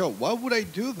one-man show. Why would I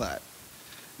do that?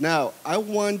 Now I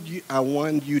want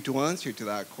you to answer to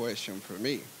that question for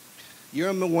me. You're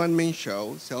a one-man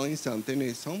show selling something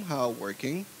is somehow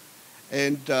working,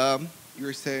 and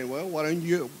you're saying, well, when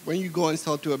you go and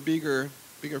sell to a bigger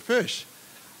fish,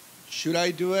 should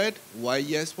I do it? Why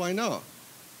yes, why no?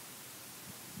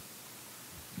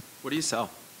 What do you sell?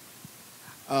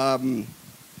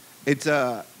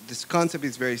 This concept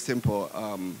is very simple.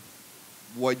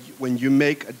 When you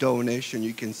make a donation,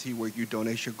 you can see where your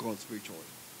donation goes virtually.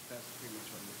 That's pretty much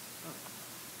what it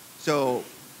is. So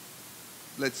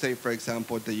let's say, for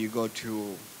example, that you go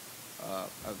to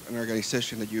an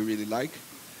organization that you really like.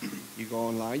 You go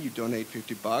online, you donate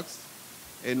 $50,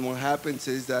 and what happens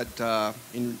is that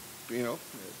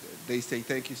they say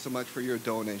thank you so much for your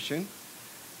donation.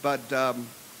 But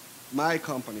my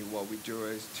company, what we do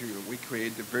is we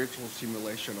create the virtual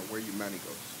simulation of where your money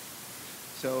goes.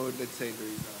 So let's say there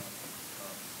is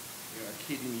a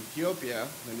kid in Ethiopia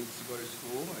that needs to go to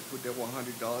school. I put there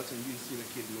 $100, and you see the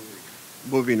kid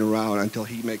moving around until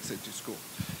he makes it to school.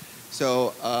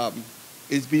 So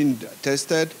it's been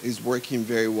tested. It's working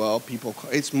very well.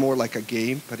 It's more like a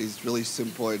game, but it's really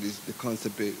simple. The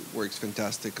concept works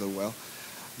fantastically well.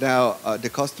 Now, the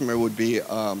customer would be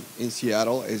in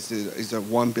Seattle is a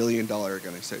 $1 billion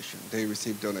organization. They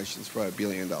receive donations for $1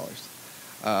 billion.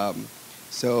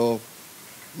 So,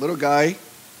 little guy,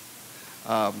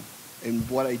 and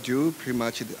what I do, pretty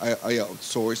much, I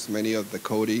outsource many of the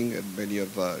coding and many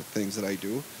of the things that I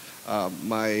do.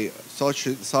 My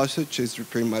sausage is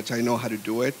pretty much, I know how to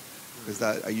do it, because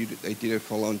I did it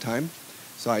for a long time.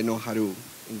 So I know how to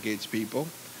engage people.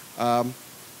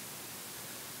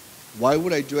 Why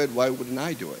would I do it? Why wouldn't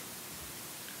I do it?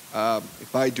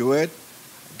 If I do it,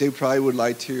 they probably would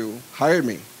like to hire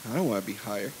me. I don't want to be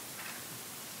hired.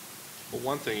 Well,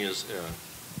 one thing is,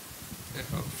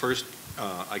 first,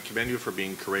 I commend you for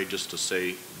being courageous to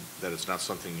say that it's not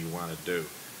something you want to do.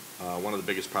 One of the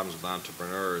biggest problems with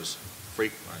entrepreneurs,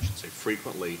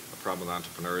 frequently a problem with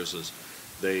entrepreneurs is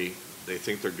they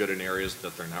think they're good in areas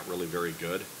that they're not really very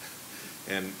good.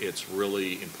 And it's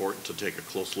really important to take a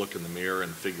close look in the mirror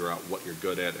and figure out what you're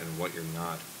good at and what you're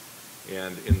not.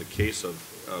 And in the case of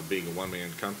being a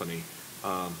one-man company,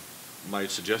 my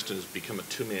suggestion is become a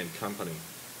two-man company.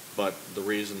 But the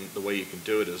way you can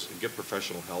do it is get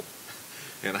professional help.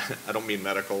 And I don't mean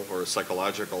medical or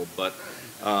psychological, but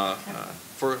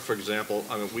for example,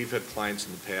 I mean, we've had clients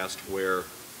in the past where,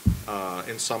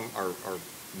 and some are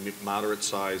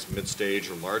moderate-sized, mid-stage,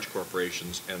 or large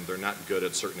corporations, and they're not good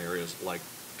at certain areas like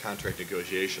contract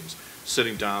negotiations.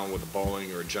 Sitting down with a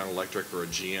Boeing or a General Electric or a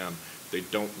GM, they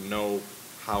don't know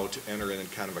how to enter in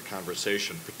kind of a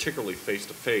conversation, particularly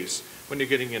face-to-face, when you're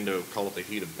getting into, call it the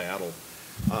heat of battle.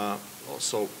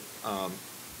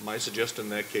 My suggestion in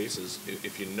that case is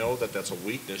if you know that that's a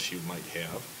weakness you might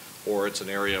have, or it's an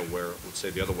area where, let's say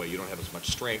the other way, you don't have as much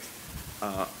strength,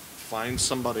 find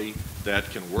somebody that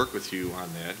can work with you on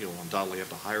that. You'll undoubtedly have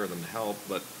to hire them to help,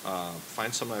 but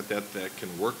find somebody that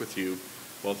can work with you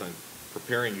both in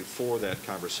preparing you for that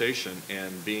conversation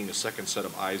and being a second set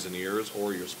of eyes and ears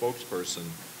or your spokesperson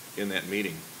in that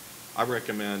meeting. I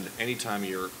recommend anytime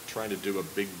you're trying to do a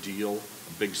big deal,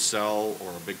 a big sell,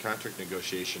 or a big contract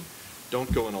negotiation,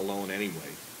 don't go in alone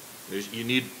anyway. You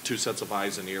need two sets of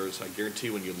eyes and ears. I guarantee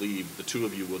when you leave, the two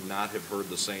of you will not have heard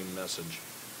the same message.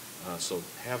 So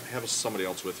have somebody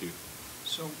else with you.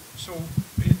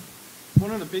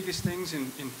 One of the biggest things in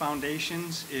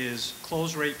foundations is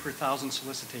close rate per 1,000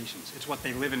 solicitations. It's what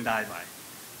they live and die by,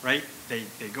 right? They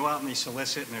go out and they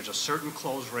solicit, and there's a certain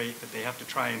close rate that they have to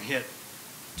try and hit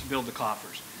to build the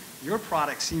coffers. Your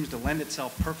product seems to lend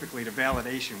itself perfectly to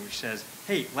validation, which says,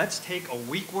 hey, let's take a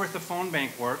week worth of phone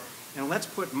bank work and let's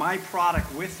put my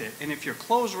product with it. And if your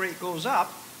close rate goes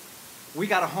up, we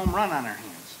got a home run on our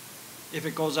hands. If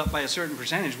it goes up by a certain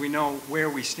percentage, we know where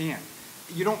we stand.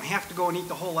 You don't have to go and eat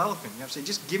the whole elephant. You have to say,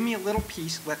 just give me a little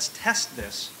piece. Let's test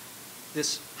this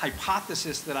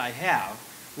hypothesis that I have,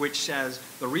 which says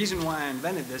the reason why I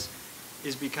invented this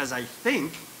is because I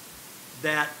think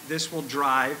that this will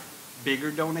drive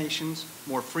bigger donations,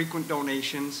 more frequent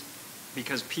donations,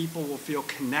 because people will feel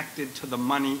connected to the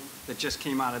money that just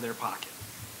came out of their pocket.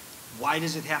 Why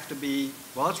does it have to be,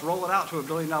 well, let's roll it out to $1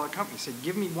 billion company. Say,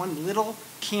 give me one little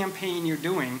campaign you're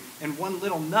doing and one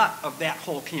little nut of that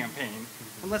whole campaign,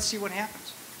 and let's see what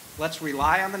happens. Let's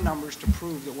rely on the numbers to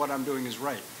prove that what I'm doing is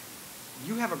right.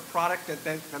 You have a product that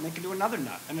then they can do another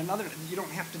nut and another. You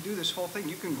don't have to do this whole thing.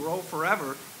 You can grow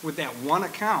forever with that one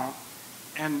account,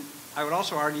 and I would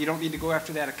also argue you don't need to go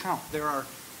after that account. There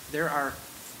are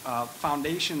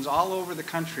foundations all over the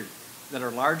country that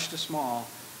are large to small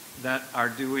that are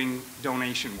doing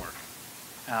donation work.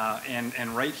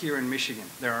 And right here in Michigan,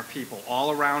 there are people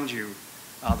all around you,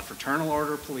 the Fraternal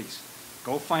Order of Police.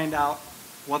 Go find out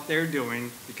what they're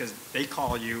doing because they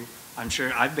call you. I'm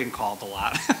sure I've been called a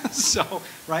lot. So,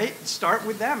 right? Start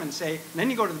with them and say, and then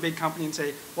you go to the big company and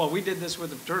say, well, we did this with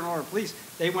the Fraternal Order of Police.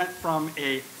 They went from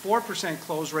a 4%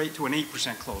 close rate to an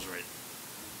 8% close rate.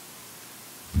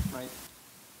 Right?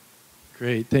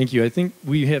 Great, thank you. I think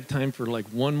we have time for like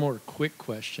one more quick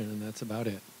question, and that's about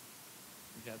it.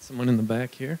 We got someone in the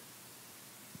back here.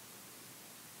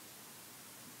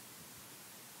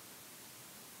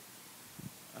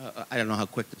 I don't know how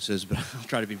quick this is, but I'll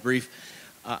try to be brief.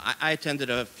 I attended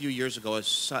a few years ago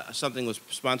something was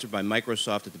sponsored by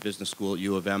Microsoft at the business school at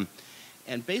U of M,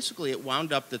 and basically it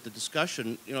wound up that the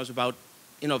discussion, was about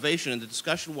innovation, and the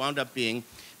discussion wound up being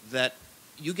that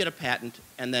you get a patent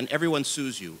and then everyone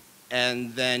sues you,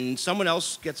 and then someone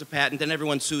else gets a patent and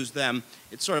everyone sues them.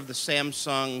 It's sort of the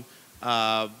Samsung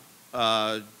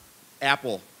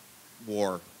Apple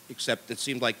war, except it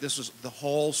seemed like this was the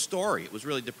whole story. It was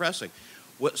really depressing.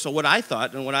 So what I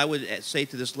thought, and what I would say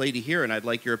to this lady here, and I'd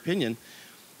like your opinion,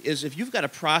 is if you've got a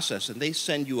process and they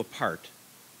send you a part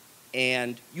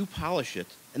and you polish it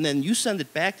and then you send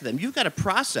it back to them, you've got a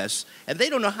process and they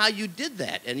don't know how you did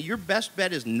that. And your best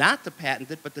bet is not to patent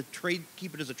it, but to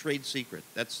keep it as a trade secret.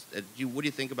 What do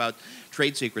you think about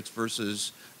trade secrets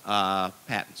versus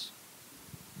patents?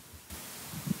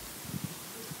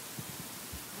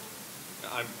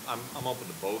 I'm open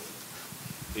to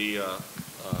both. The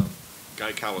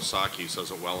Guy Kawasaki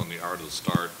says it well in The Art of the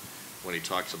Start when he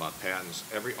talks about patents.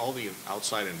 All the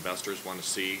outside investors want to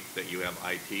see that you have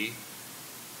IP,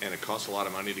 and it costs a lot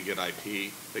of money to get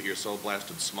IP, but you're so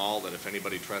blasted small that if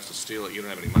anybody tries to steal it, you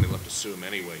don't have any money left to sue them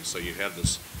anyway. So you have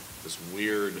this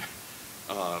weird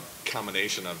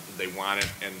combination of they want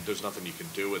it and there's nothing you can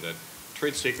do with it.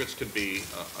 Trade secrets could be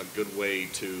a good way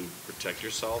to protect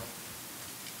yourself,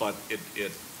 but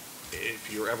if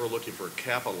you're ever looking for a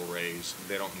capital raise,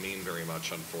 they don't mean very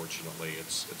much, unfortunately.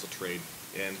 It's a trade.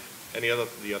 And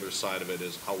the other side of it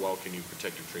is how well can you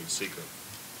protect your trade secret?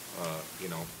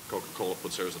 Coca-Cola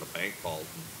puts theirs in a bank vault,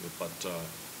 but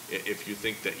if you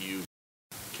think that you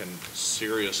can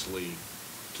seriously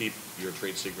keep your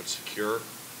trade secret secure,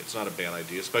 it's not a bad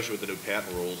idea, especially with the new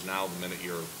patent rules. Now, the minute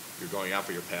you're going out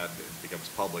for your patent, it becomes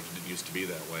public. It didn't used to be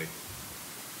that way.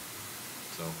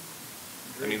 So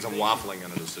that means I'm waffling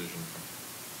on a decision.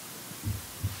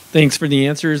 Thanks for the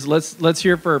answers. Let's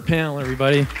hear it for our panel,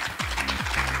 everybody.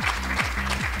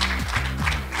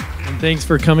 And thanks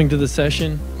for coming to the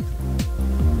session.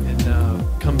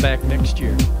 And come back next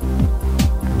year.